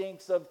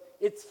instincts of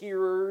its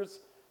hearers.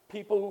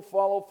 People who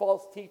follow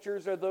false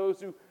teachers are those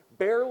who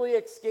barely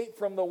escape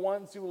from the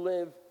ones who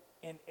live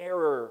in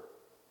error.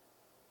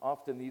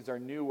 Often these are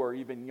new or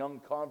even young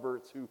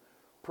converts who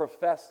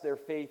profess their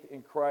faith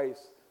in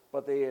Christ,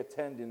 but they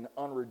attend an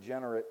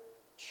unregenerate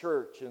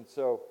church. And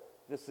so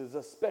this is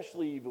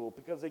especially evil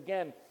because,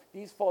 again,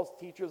 these false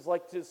teachers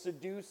like to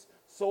seduce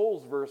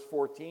souls, verse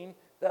 14,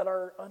 that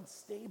are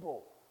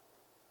unstable.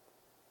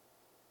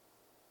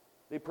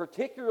 They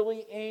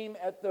particularly aim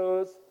at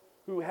those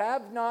who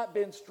have not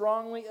been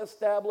strongly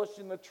established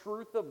in the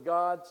truth of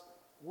God's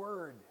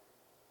word,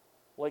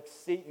 like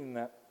Satan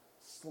that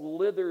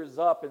slithers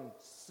up and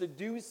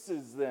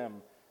seduces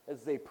them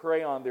as they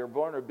prey on their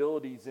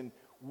vulnerabilities and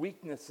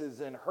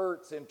weaknesses and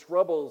hurts and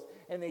troubles,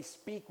 and they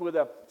speak with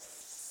a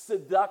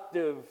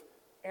seductive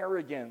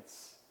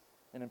arrogance.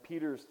 And in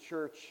Peter's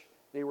church,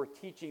 they were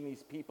teaching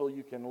these people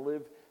you can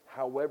live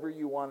however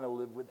you want to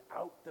live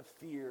without the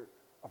fear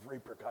of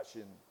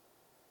repercussion.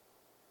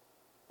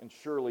 And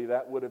surely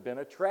that would have been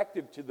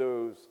attractive to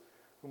those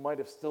who might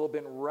have still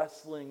been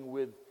wrestling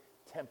with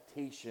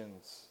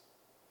temptations.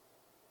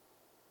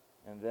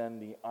 And then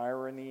the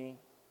irony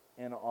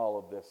in all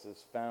of this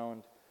is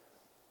found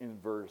in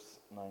verse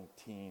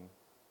 19.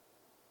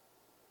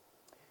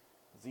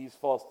 These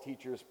false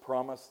teachers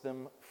promise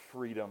them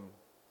freedom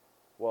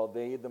while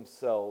they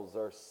themselves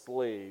are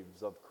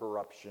slaves of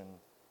corruption.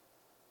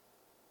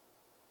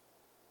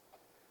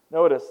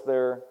 Notice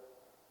they're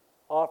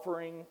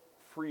offering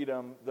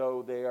freedom,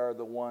 though they are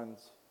the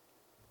ones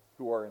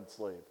who are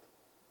enslaved.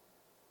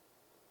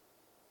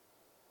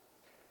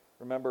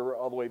 Remember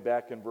all the way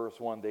back in verse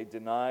 1, they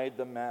denied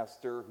the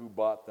master who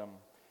bought them.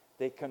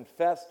 They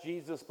confessed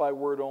Jesus by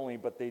word only,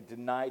 but they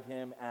denied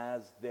him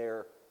as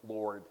their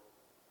Lord.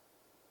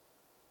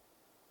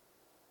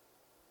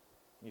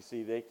 You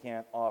see, they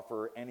can't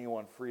offer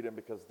anyone freedom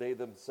because they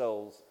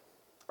themselves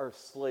are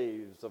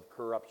slaves of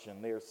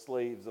corruption. They are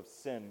slaves of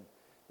sin.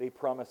 They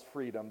promise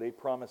freedom. They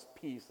promise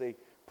peace. They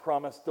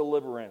promise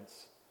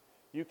deliverance.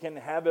 You can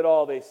have it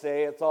all, they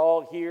say. It's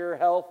all here,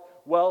 health,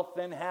 wealth,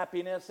 and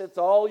happiness. It's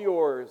all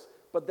yours.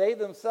 But they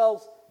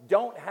themselves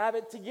don't have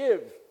it to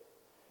give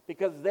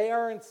because they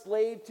are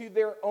enslaved to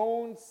their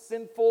own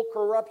sinful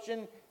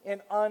corruption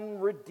and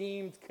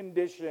unredeemed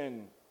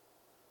condition.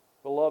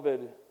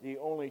 Beloved, the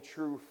only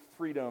true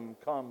freedom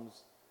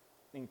comes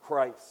in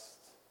Christ.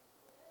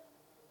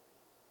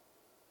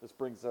 This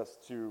brings us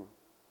to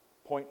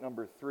point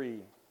number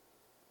 3,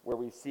 where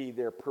we see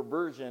their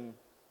perversion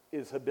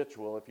is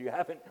habitual. If you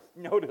haven't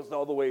noticed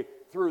all the way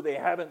through, they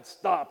haven't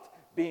stopped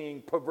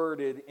being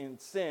perverted in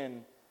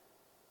sin.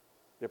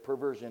 Their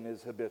perversion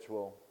is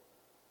habitual.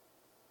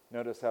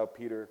 Notice how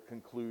Peter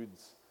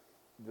concludes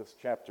this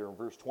chapter,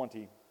 verse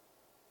 20.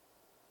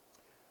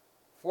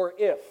 For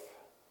if,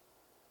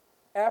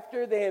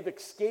 after they have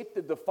escaped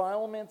the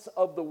defilements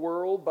of the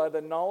world by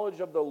the knowledge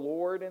of the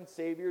Lord and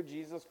Savior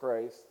Jesus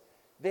Christ,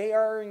 they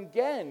are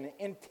again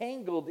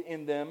entangled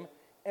in them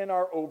and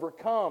are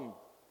overcome.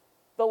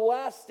 The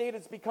last state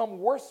has become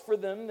worse for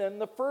them than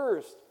the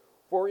first,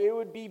 for it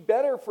would be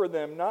better for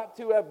them not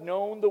to have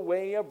known the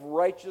way of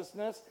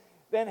righteousness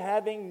than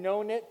having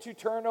known it to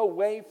turn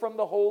away from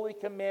the holy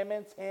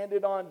commandments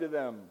handed on to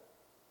them.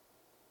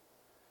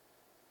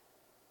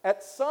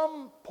 At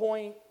some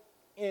point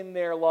in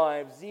their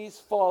lives, these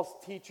false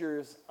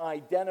teachers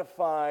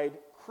identified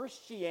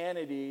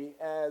Christianity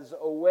as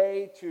a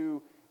way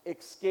to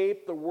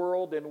escape the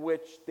world in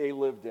which they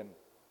lived in.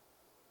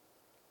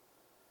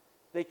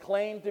 They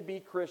claimed to be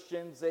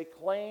Christians. They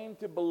claimed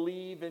to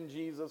believe in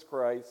Jesus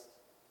Christ.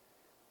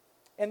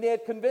 And they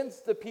had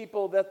convinced the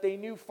people that they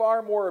knew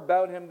far more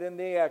about him than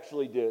they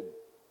actually did.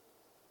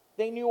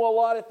 They knew a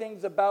lot of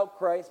things about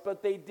Christ,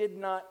 but they did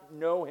not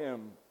know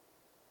him.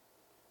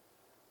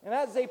 And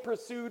as they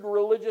pursued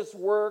religious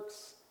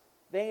works,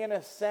 they, in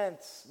a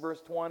sense,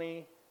 verse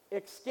 20,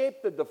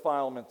 escaped the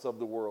defilements of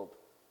the world.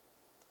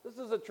 This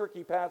is a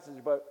tricky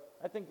passage, but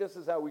I think this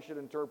is how we should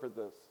interpret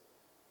this.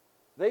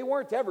 They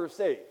weren't ever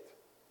saved.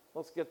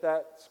 Let's get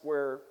that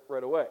square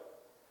right away.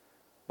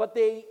 But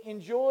they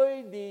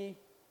enjoyed the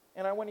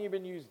and I wouldn't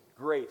even use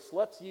grace,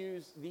 let's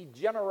use the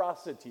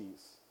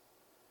generosities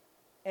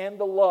and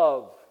the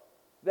love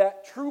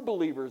that true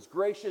believers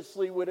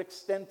graciously would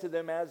extend to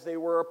them as they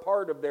were a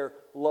part of their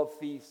love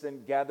feasts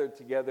and gathered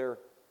together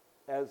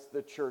as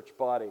the church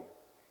body.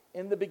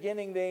 In the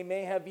beginning, they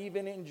may have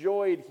even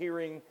enjoyed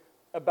hearing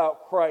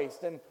about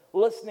Christ and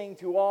listening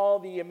to all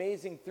the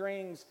amazing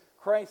things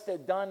Christ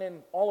had done in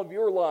all of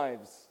your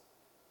lives.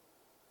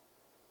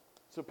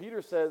 So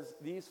Peter says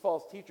these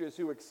false teachers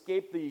who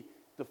escape the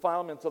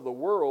defilements of the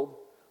world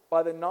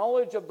by the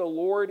knowledge of the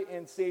Lord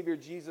and Savior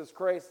Jesus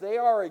Christ, they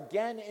are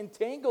again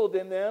entangled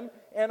in them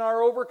and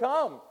are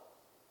overcome.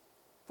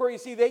 For you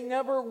see, they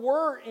never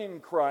were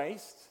in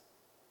Christ.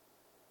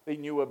 They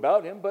knew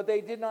about him, but they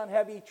did not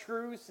have a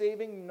true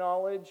saving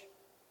knowledge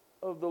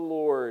of the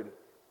Lord.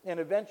 And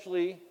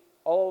eventually,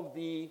 all of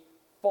the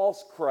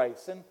false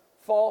Christs and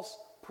false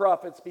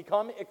prophets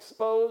become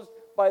exposed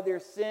by their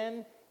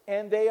sin,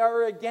 and they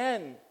are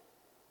again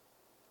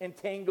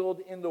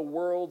entangled in the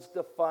world's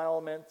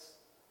defilements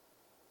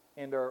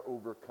and are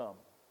overcome.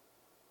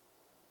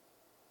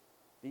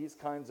 These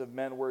kinds of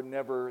men were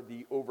never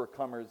the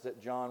overcomers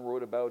that John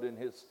wrote about in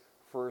his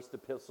first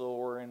epistle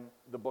or in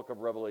the book of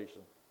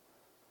Revelation.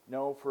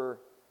 No, for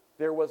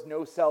there was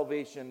no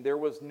salvation, there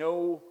was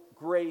no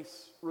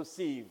grace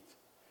received.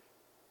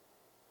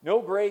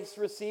 No grace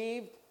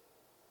received.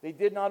 They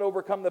did not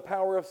overcome the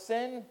power of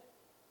sin.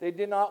 They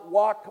did not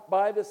walk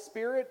by the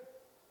Spirit.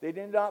 They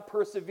did not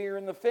persevere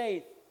in the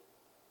faith.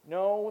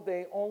 No,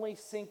 they only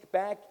sink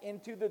back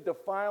into the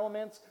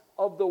defilements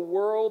of the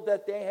world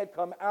that they had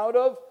come out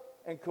of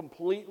and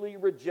completely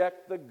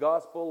reject the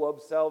gospel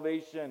of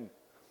salvation.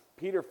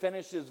 Peter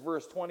finishes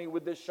verse 20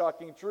 with this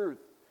shocking truth,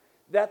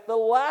 that the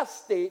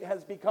last state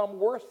has become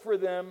worse for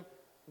them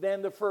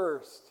than the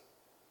first.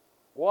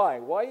 Why?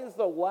 Why is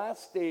the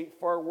last state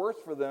far worse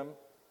for them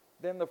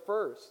than the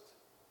first?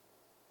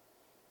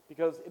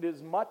 Because it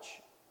is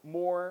much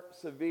more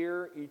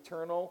severe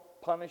eternal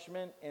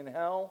punishment in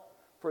hell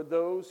for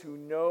those who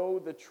know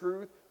the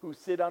truth, who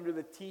sit under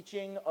the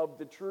teaching of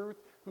the truth,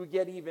 who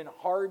get even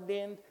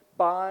hardened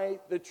by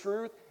the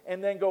truth,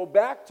 and then go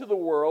back to the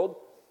world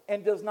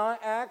and does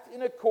not act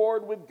in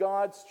accord with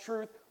God's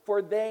truth,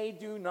 for they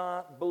do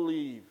not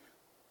believe.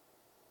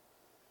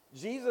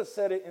 Jesus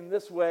said it in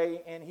this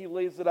way, and he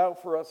lays it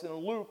out for us in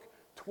Luke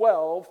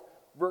 12,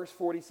 verse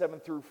 47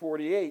 through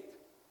 48.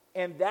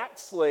 And that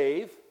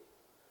slave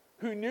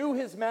who knew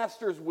his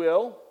master's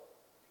will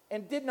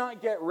and did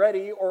not get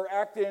ready or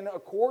act in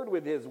accord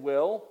with his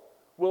will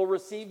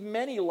receive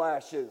many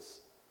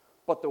lashes.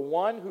 But the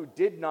one who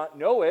did not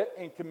know it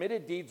and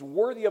committed deeds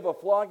worthy of a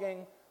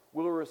flogging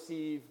will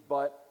receive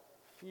but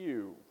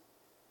few.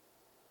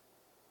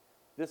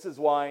 This is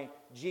why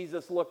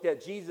Jesus looked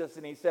at Jesus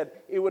and he said,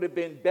 it would have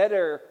been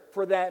better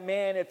for that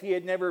man if he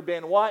had never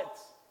been what?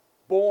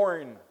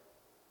 Born.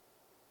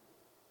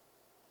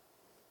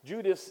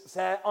 Judas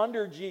sat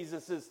under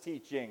Jesus'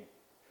 teaching.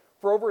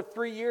 For over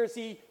 3 years,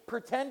 he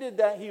pretended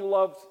that he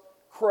loved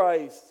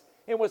Christ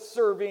and was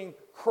serving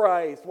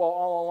Christ, while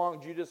all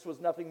along Judas was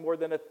nothing more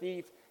than a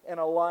thief and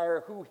a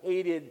liar who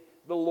hated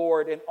the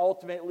Lord. And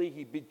ultimately,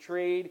 he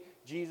betrayed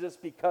Jesus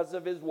because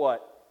of his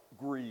what?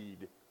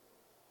 Greed.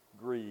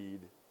 Greed.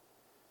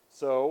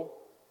 So,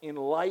 in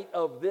light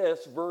of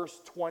this,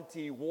 verse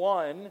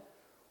 21,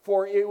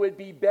 for it would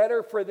be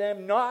better for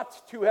them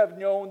not to have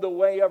known the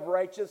way of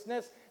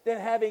righteousness than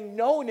having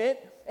known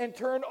it and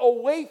turned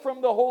away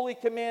from the holy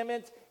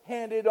commandments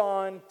handed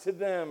on to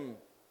them.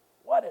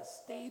 What a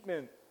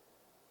statement.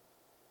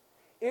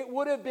 It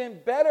would have been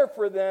better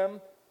for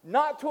them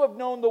not to have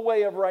known the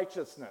way of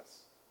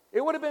righteousness.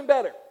 It would have been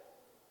better.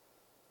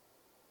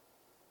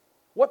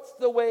 What's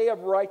the way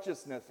of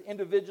righteousness?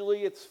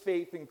 Individually, it's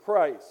faith in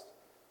Christ.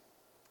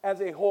 As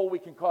a whole, we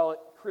can call it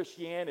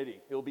Christianity.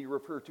 It'll be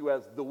referred to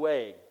as the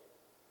way.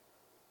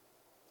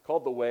 It's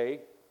called the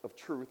way of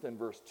truth in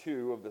verse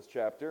 2 of this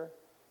chapter.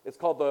 It's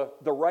called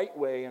the right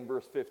way in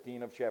verse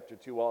 15 of chapter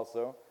 2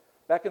 also.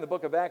 Back in the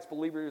book of Acts,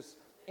 believers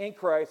in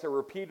Christ are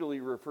repeatedly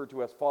referred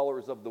to as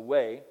followers of the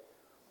way.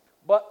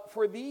 But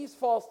for these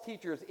false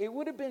teachers, it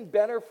would have been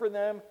better for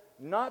them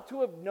not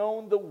to have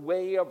known the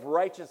way of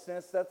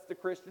righteousness, that's the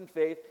Christian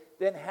faith,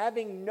 than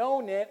having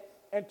known it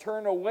and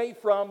turn away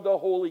from the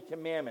holy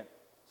commandment.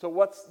 So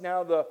what's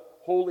now the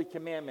holy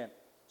commandment?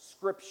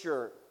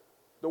 Scripture,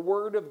 the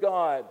Word of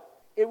God.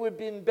 It would have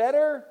been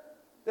better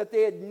that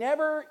they had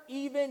never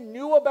even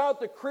knew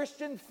about the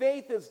Christian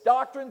faith as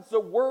doctrines,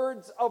 the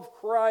words of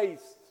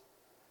Christ,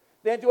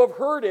 than to have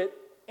heard it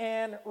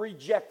and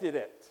rejected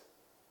it.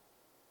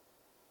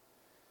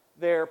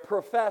 Their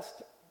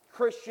professed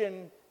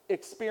Christian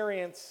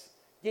experience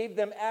gave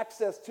them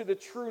access to the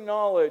true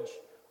knowledge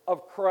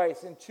of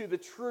Christ and to the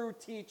true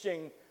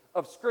teaching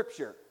of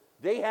Scripture.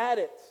 They had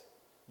it.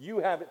 You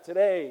have it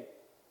today.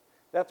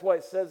 That's why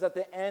it says at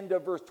the end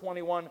of verse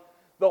 21,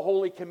 the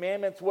Holy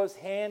Commandments was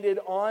handed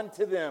on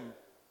to them.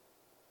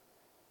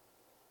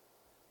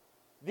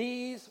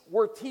 These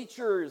were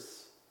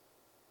teachers.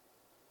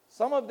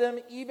 Some of them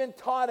even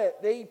taught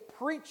it. They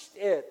preached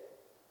it.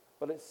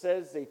 But it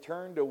says they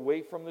turned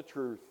away from the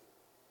truth.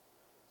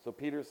 So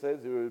Peter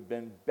says it would have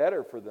been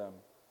better for them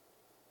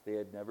if they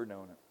had never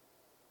known it.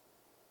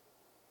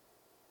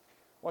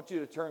 I want you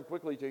to turn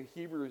quickly to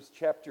Hebrews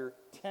chapter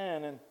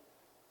 10, and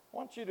I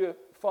want you to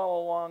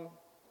follow along.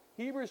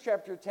 Hebrews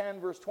chapter 10,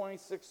 verse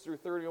 26 through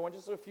 30. I want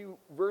just a few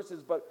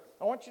verses, but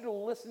I want you to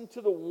listen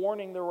to the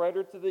warning the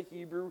writer to the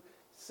Hebrew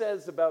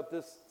says about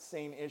this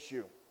same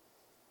issue.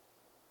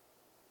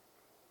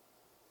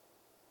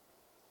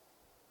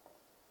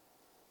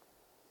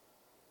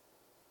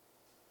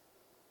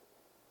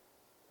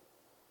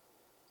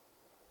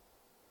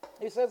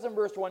 He says in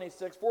verse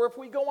 26, "For if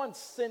we go on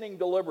sinning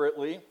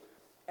deliberately,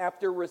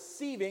 after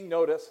receiving,"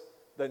 notice,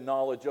 "the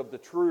knowledge of the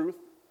truth,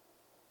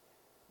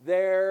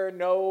 there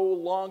no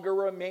longer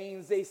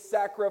remains a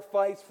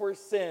sacrifice for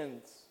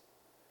sins,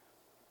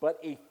 but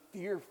a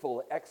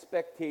fearful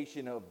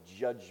expectation of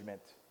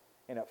judgment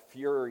and a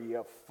fury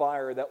of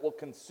fire that will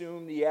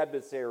consume the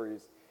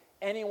adversaries.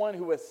 Anyone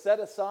who has set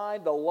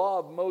aside the law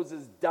of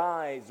Moses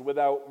dies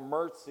without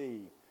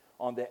mercy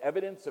on the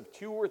evidence of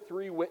 2 or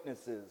 3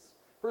 witnesses."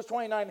 Verse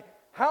 29,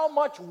 "How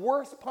much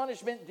worse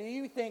punishment do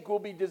you think will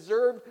be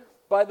deserved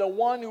by the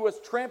one who has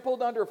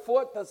trampled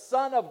underfoot the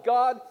Son of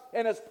God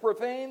and has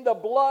profaned the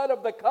blood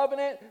of the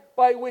covenant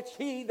by which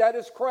he," that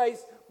is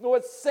Christ,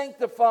 "was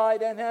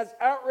sanctified and has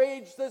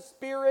outraged the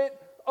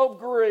Spirit of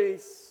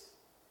grace?"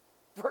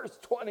 Verse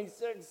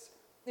 26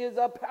 is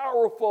a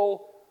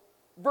powerful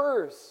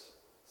verse.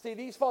 See,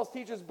 these false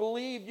teachers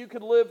believed you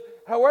could live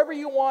however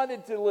you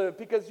wanted to live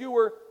because you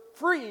were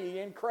free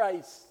in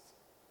Christ.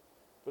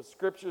 But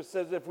Scripture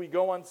says if we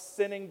go on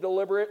sinning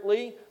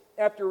deliberately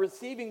after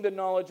receiving the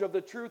knowledge of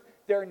the truth,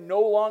 there no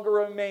longer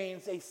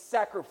remains a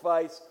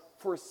sacrifice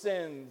for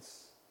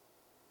sins.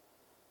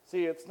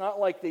 See, it's not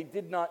like they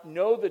did not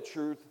know the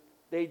truth,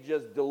 they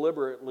just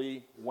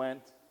deliberately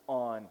went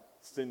on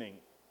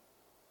sinning.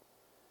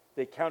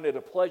 They counted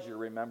a pleasure,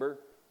 remember,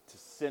 to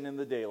sin in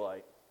the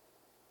daylight.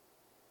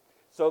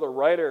 So the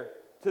writer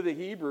to the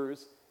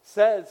Hebrews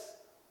says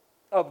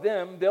of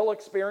them, they'll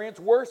experience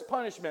worse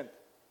punishment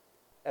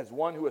as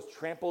one who has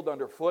trampled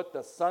underfoot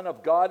the Son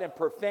of God and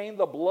profaned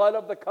the blood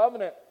of the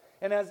covenant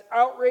and has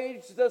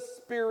outraged the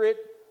Spirit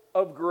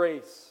of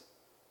grace.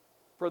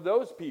 For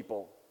those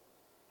people,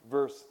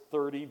 verse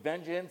 30,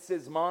 "Vengeance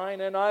is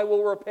mine and I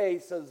will repay,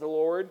 says the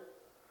Lord."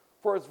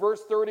 For as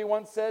verse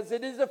 31 says,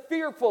 "It is a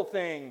fearful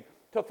thing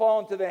to fall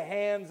into the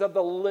hands of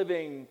the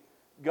living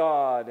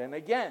God." And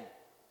again,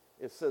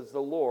 it says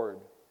the Lord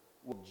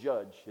will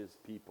judge his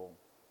people.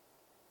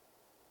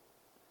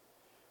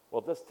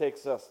 Well, this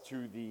takes us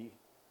to the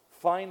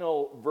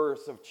final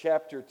verse of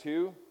chapter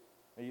 2.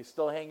 Are you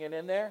still hanging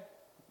in there?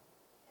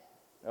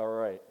 All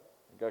right.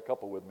 I got a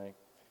couple with me.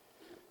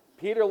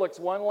 Peter looks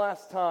one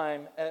last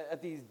time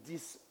at these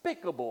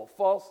despicable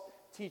false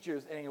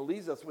teachers, and he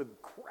leaves us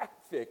with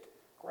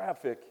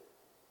graphic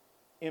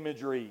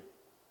imagery.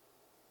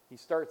 He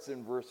starts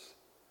in verse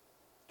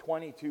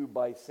 22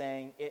 by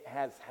saying, "It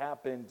has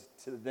happened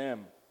to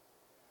them."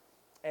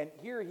 And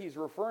here he's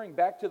referring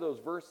back to those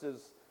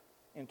verses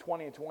in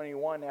 20 and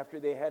 21 after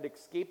they had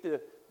escaped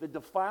the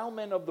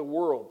defilement of the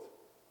world.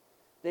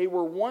 They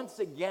were once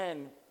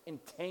again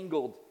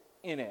entangled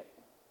in it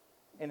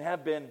and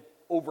have been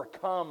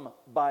overcome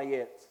by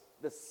it,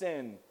 the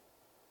sin.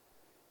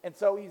 And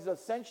so he's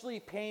essentially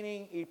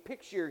painting a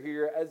picture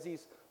here as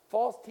these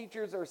false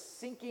teachers are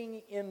sinking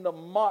in the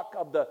muck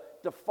of the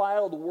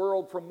defiled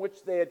world from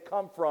which they had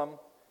come from.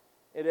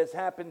 It has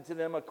happened to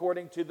them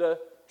according to the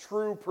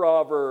true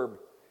proverb.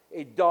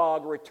 A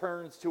dog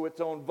returns to its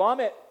own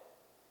vomit,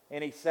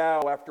 and a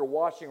sow after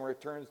washing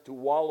returns to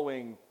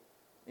wallowing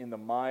in the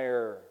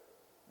mire.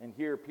 And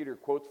here Peter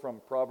quotes from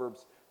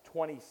Proverbs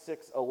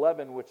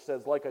 26:11, which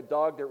says, "Like a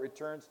dog that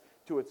returns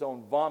to its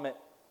own vomit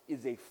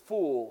is a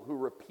fool who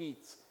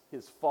repeats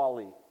his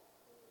folly."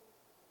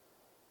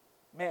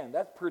 Man,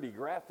 that's pretty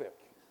graphic.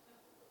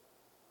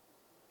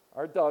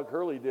 Our dog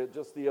Hurley did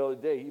just the other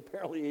day. He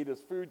apparently ate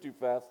his food too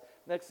fast.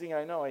 Next thing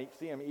I know, I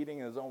see him eating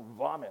his own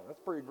vomit. That's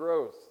pretty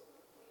gross.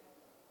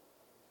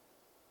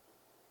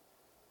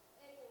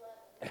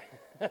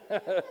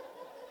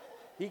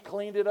 He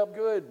cleaned it up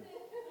good.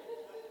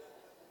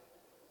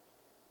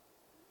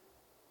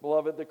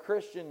 Beloved, the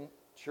Christian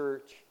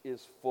church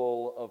is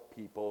full of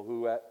people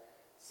who at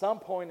some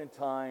point in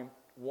time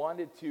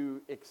wanted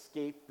to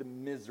escape the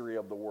misery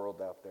of the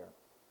world out there.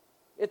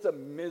 It's a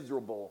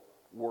miserable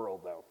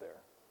world out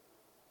there.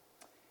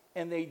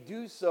 And they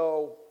do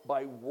so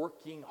by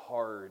working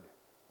hard,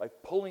 by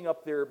pulling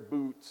up their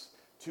boots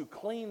to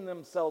clean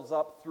themselves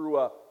up through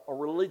a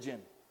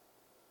religion.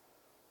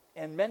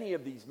 And many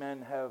of these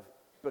men have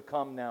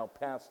become now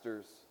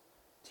pastors,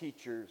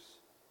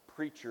 teachers,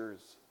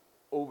 preachers,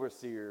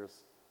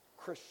 overseers,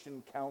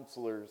 Christian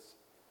counselors.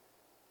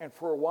 And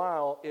for a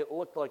while, it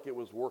looked like it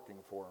was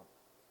working for them.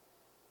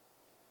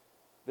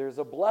 There's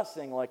a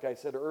blessing, like I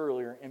said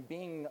earlier, in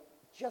being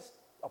just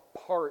a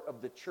part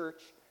of the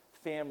church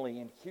family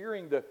and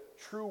hearing the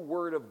true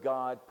word of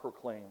God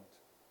proclaimed.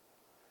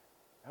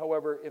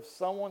 However, if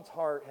someone's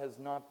heart has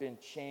not been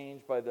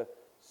changed by the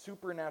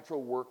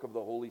supernatural work of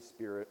the Holy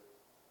Spirit,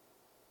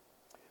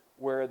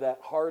 where that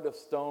heart of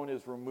stone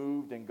is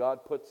removed and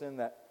God puts in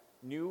that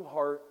new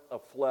heart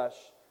of flesh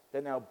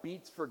that now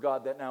beats for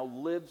God, that now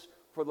lives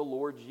for the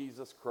Lord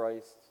Jesus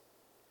Christ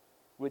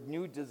with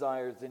new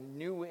desires and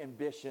new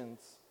ambitions.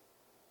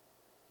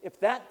 If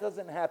that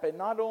doesn't happen,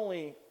 not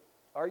only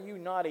are you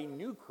not a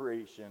new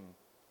creation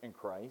in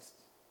Christ,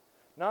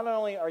 not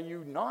only are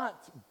you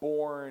not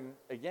born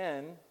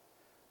again,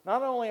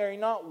 not only are you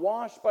not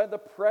washed by the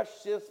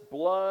precious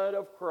blood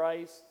of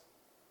Christ,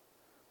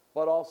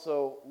 but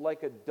also,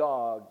 like a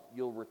dog,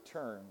 you'll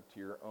return to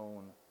your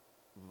own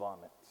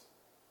vomit.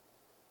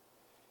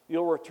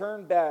 You'll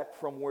return back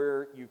from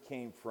where you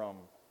came from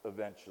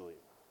eventually.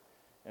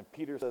 And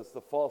Peter says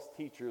the false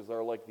teachers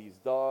are like these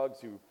dogs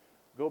who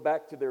go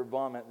back to their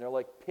vomit, and they're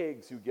like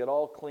pigs who get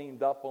all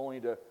cleaned up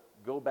only to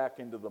go back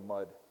into the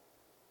mud.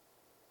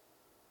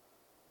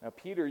 Now,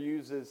 Peter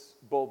uses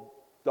both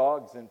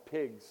dogs and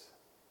pigs.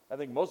 I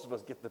think most of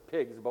us get the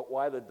pigs, but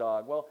why the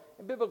dog? Well,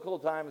 in biblical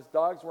times,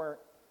 dogs were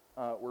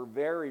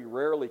very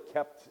rarely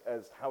kept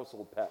as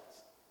household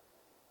pets.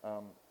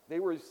 They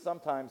were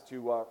sometimes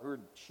to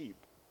herd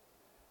sheep,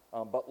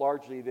 but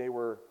largely they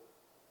were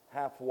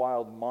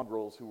half-wild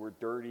mongrels who were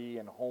dirty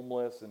and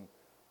homeless and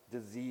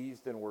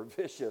diseased and were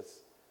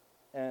vicious,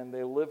 and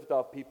they lived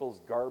off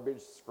people's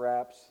garbage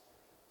scraps.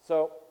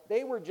 So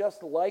they were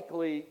just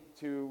likely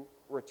to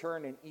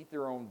return and eat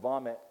their own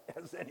vomit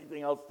as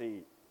anything else to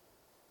eat.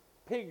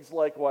 Pigs,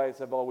 likewise,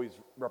 have always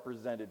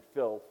represented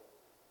filth.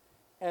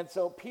 And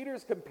so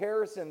Peter's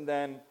comparison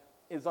then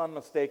is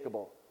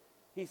unmistakable.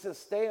 He says,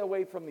 stay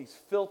away from these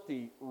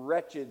filthy,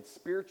 wretched,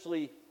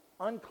 spiritually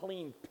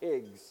unclean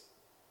pigs,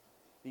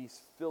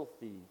 these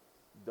filthy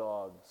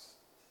dogs.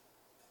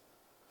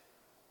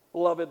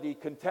 Beloved, the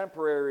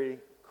contemporary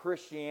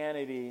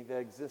Christianity that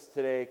exists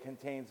today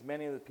contains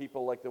many of the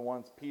people like the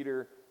ones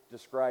Peter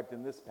described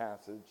in this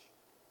passage.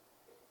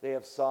 They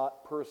have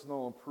sought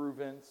personal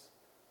improvements,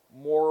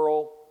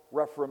 moral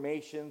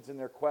reformations in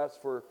their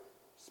quest for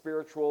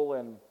spiritual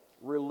and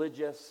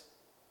religious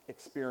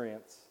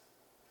experience.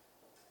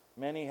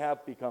 Many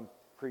have become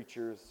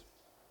preachers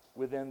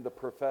within the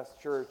professed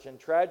church, and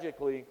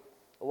tragically,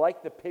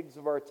 like the pigs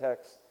of our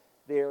text,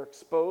 they are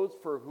exposed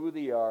for who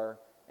they are,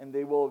 and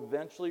they will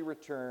eventually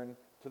return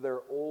to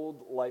their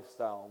old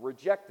lifestyle,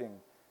 rejecting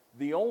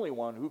the only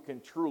one who can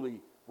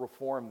truly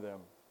reform them,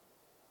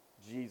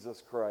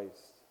 Jesus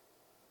Christ.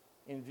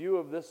 In view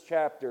of this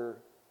chapter,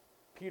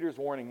 Peter's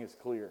warning is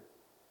clear.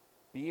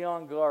 Be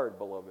on guard,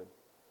 beloved,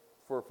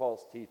 for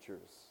false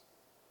teachers.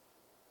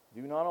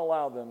 Do not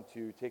allow them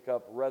to take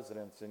up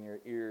residence in your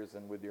ears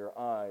and with your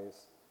eyes.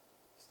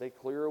 Stay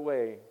clear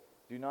away.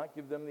 Do not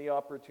give them the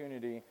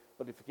opportunity,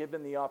 but if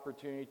given the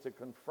opportunity to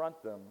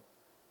confront them,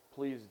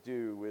 please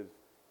do with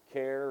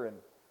care and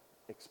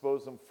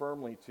expose them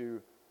firmly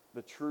to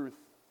the truth,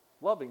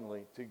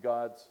 lovingly, to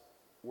God's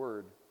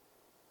word.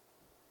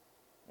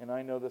 And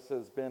I know this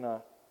has been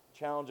a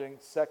challenging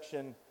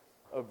section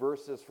of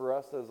verses for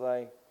us, as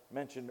I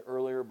mentioned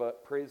earlier,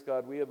 but praise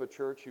God, we have a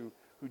church who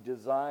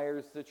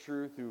desires the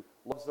truth, who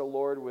loves the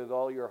Lord with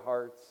all your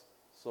hearts,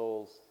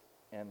 souls,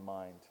 and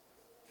mind.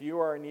 If you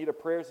are in need of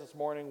prayers this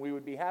morning, we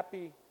would be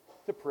happy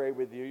to pray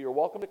with you. You're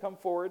welcome to come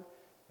forward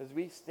as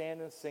we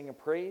stand and sing and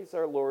praise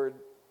our Lord,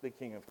 the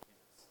King of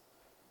Kings.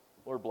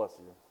 Lord bless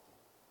you.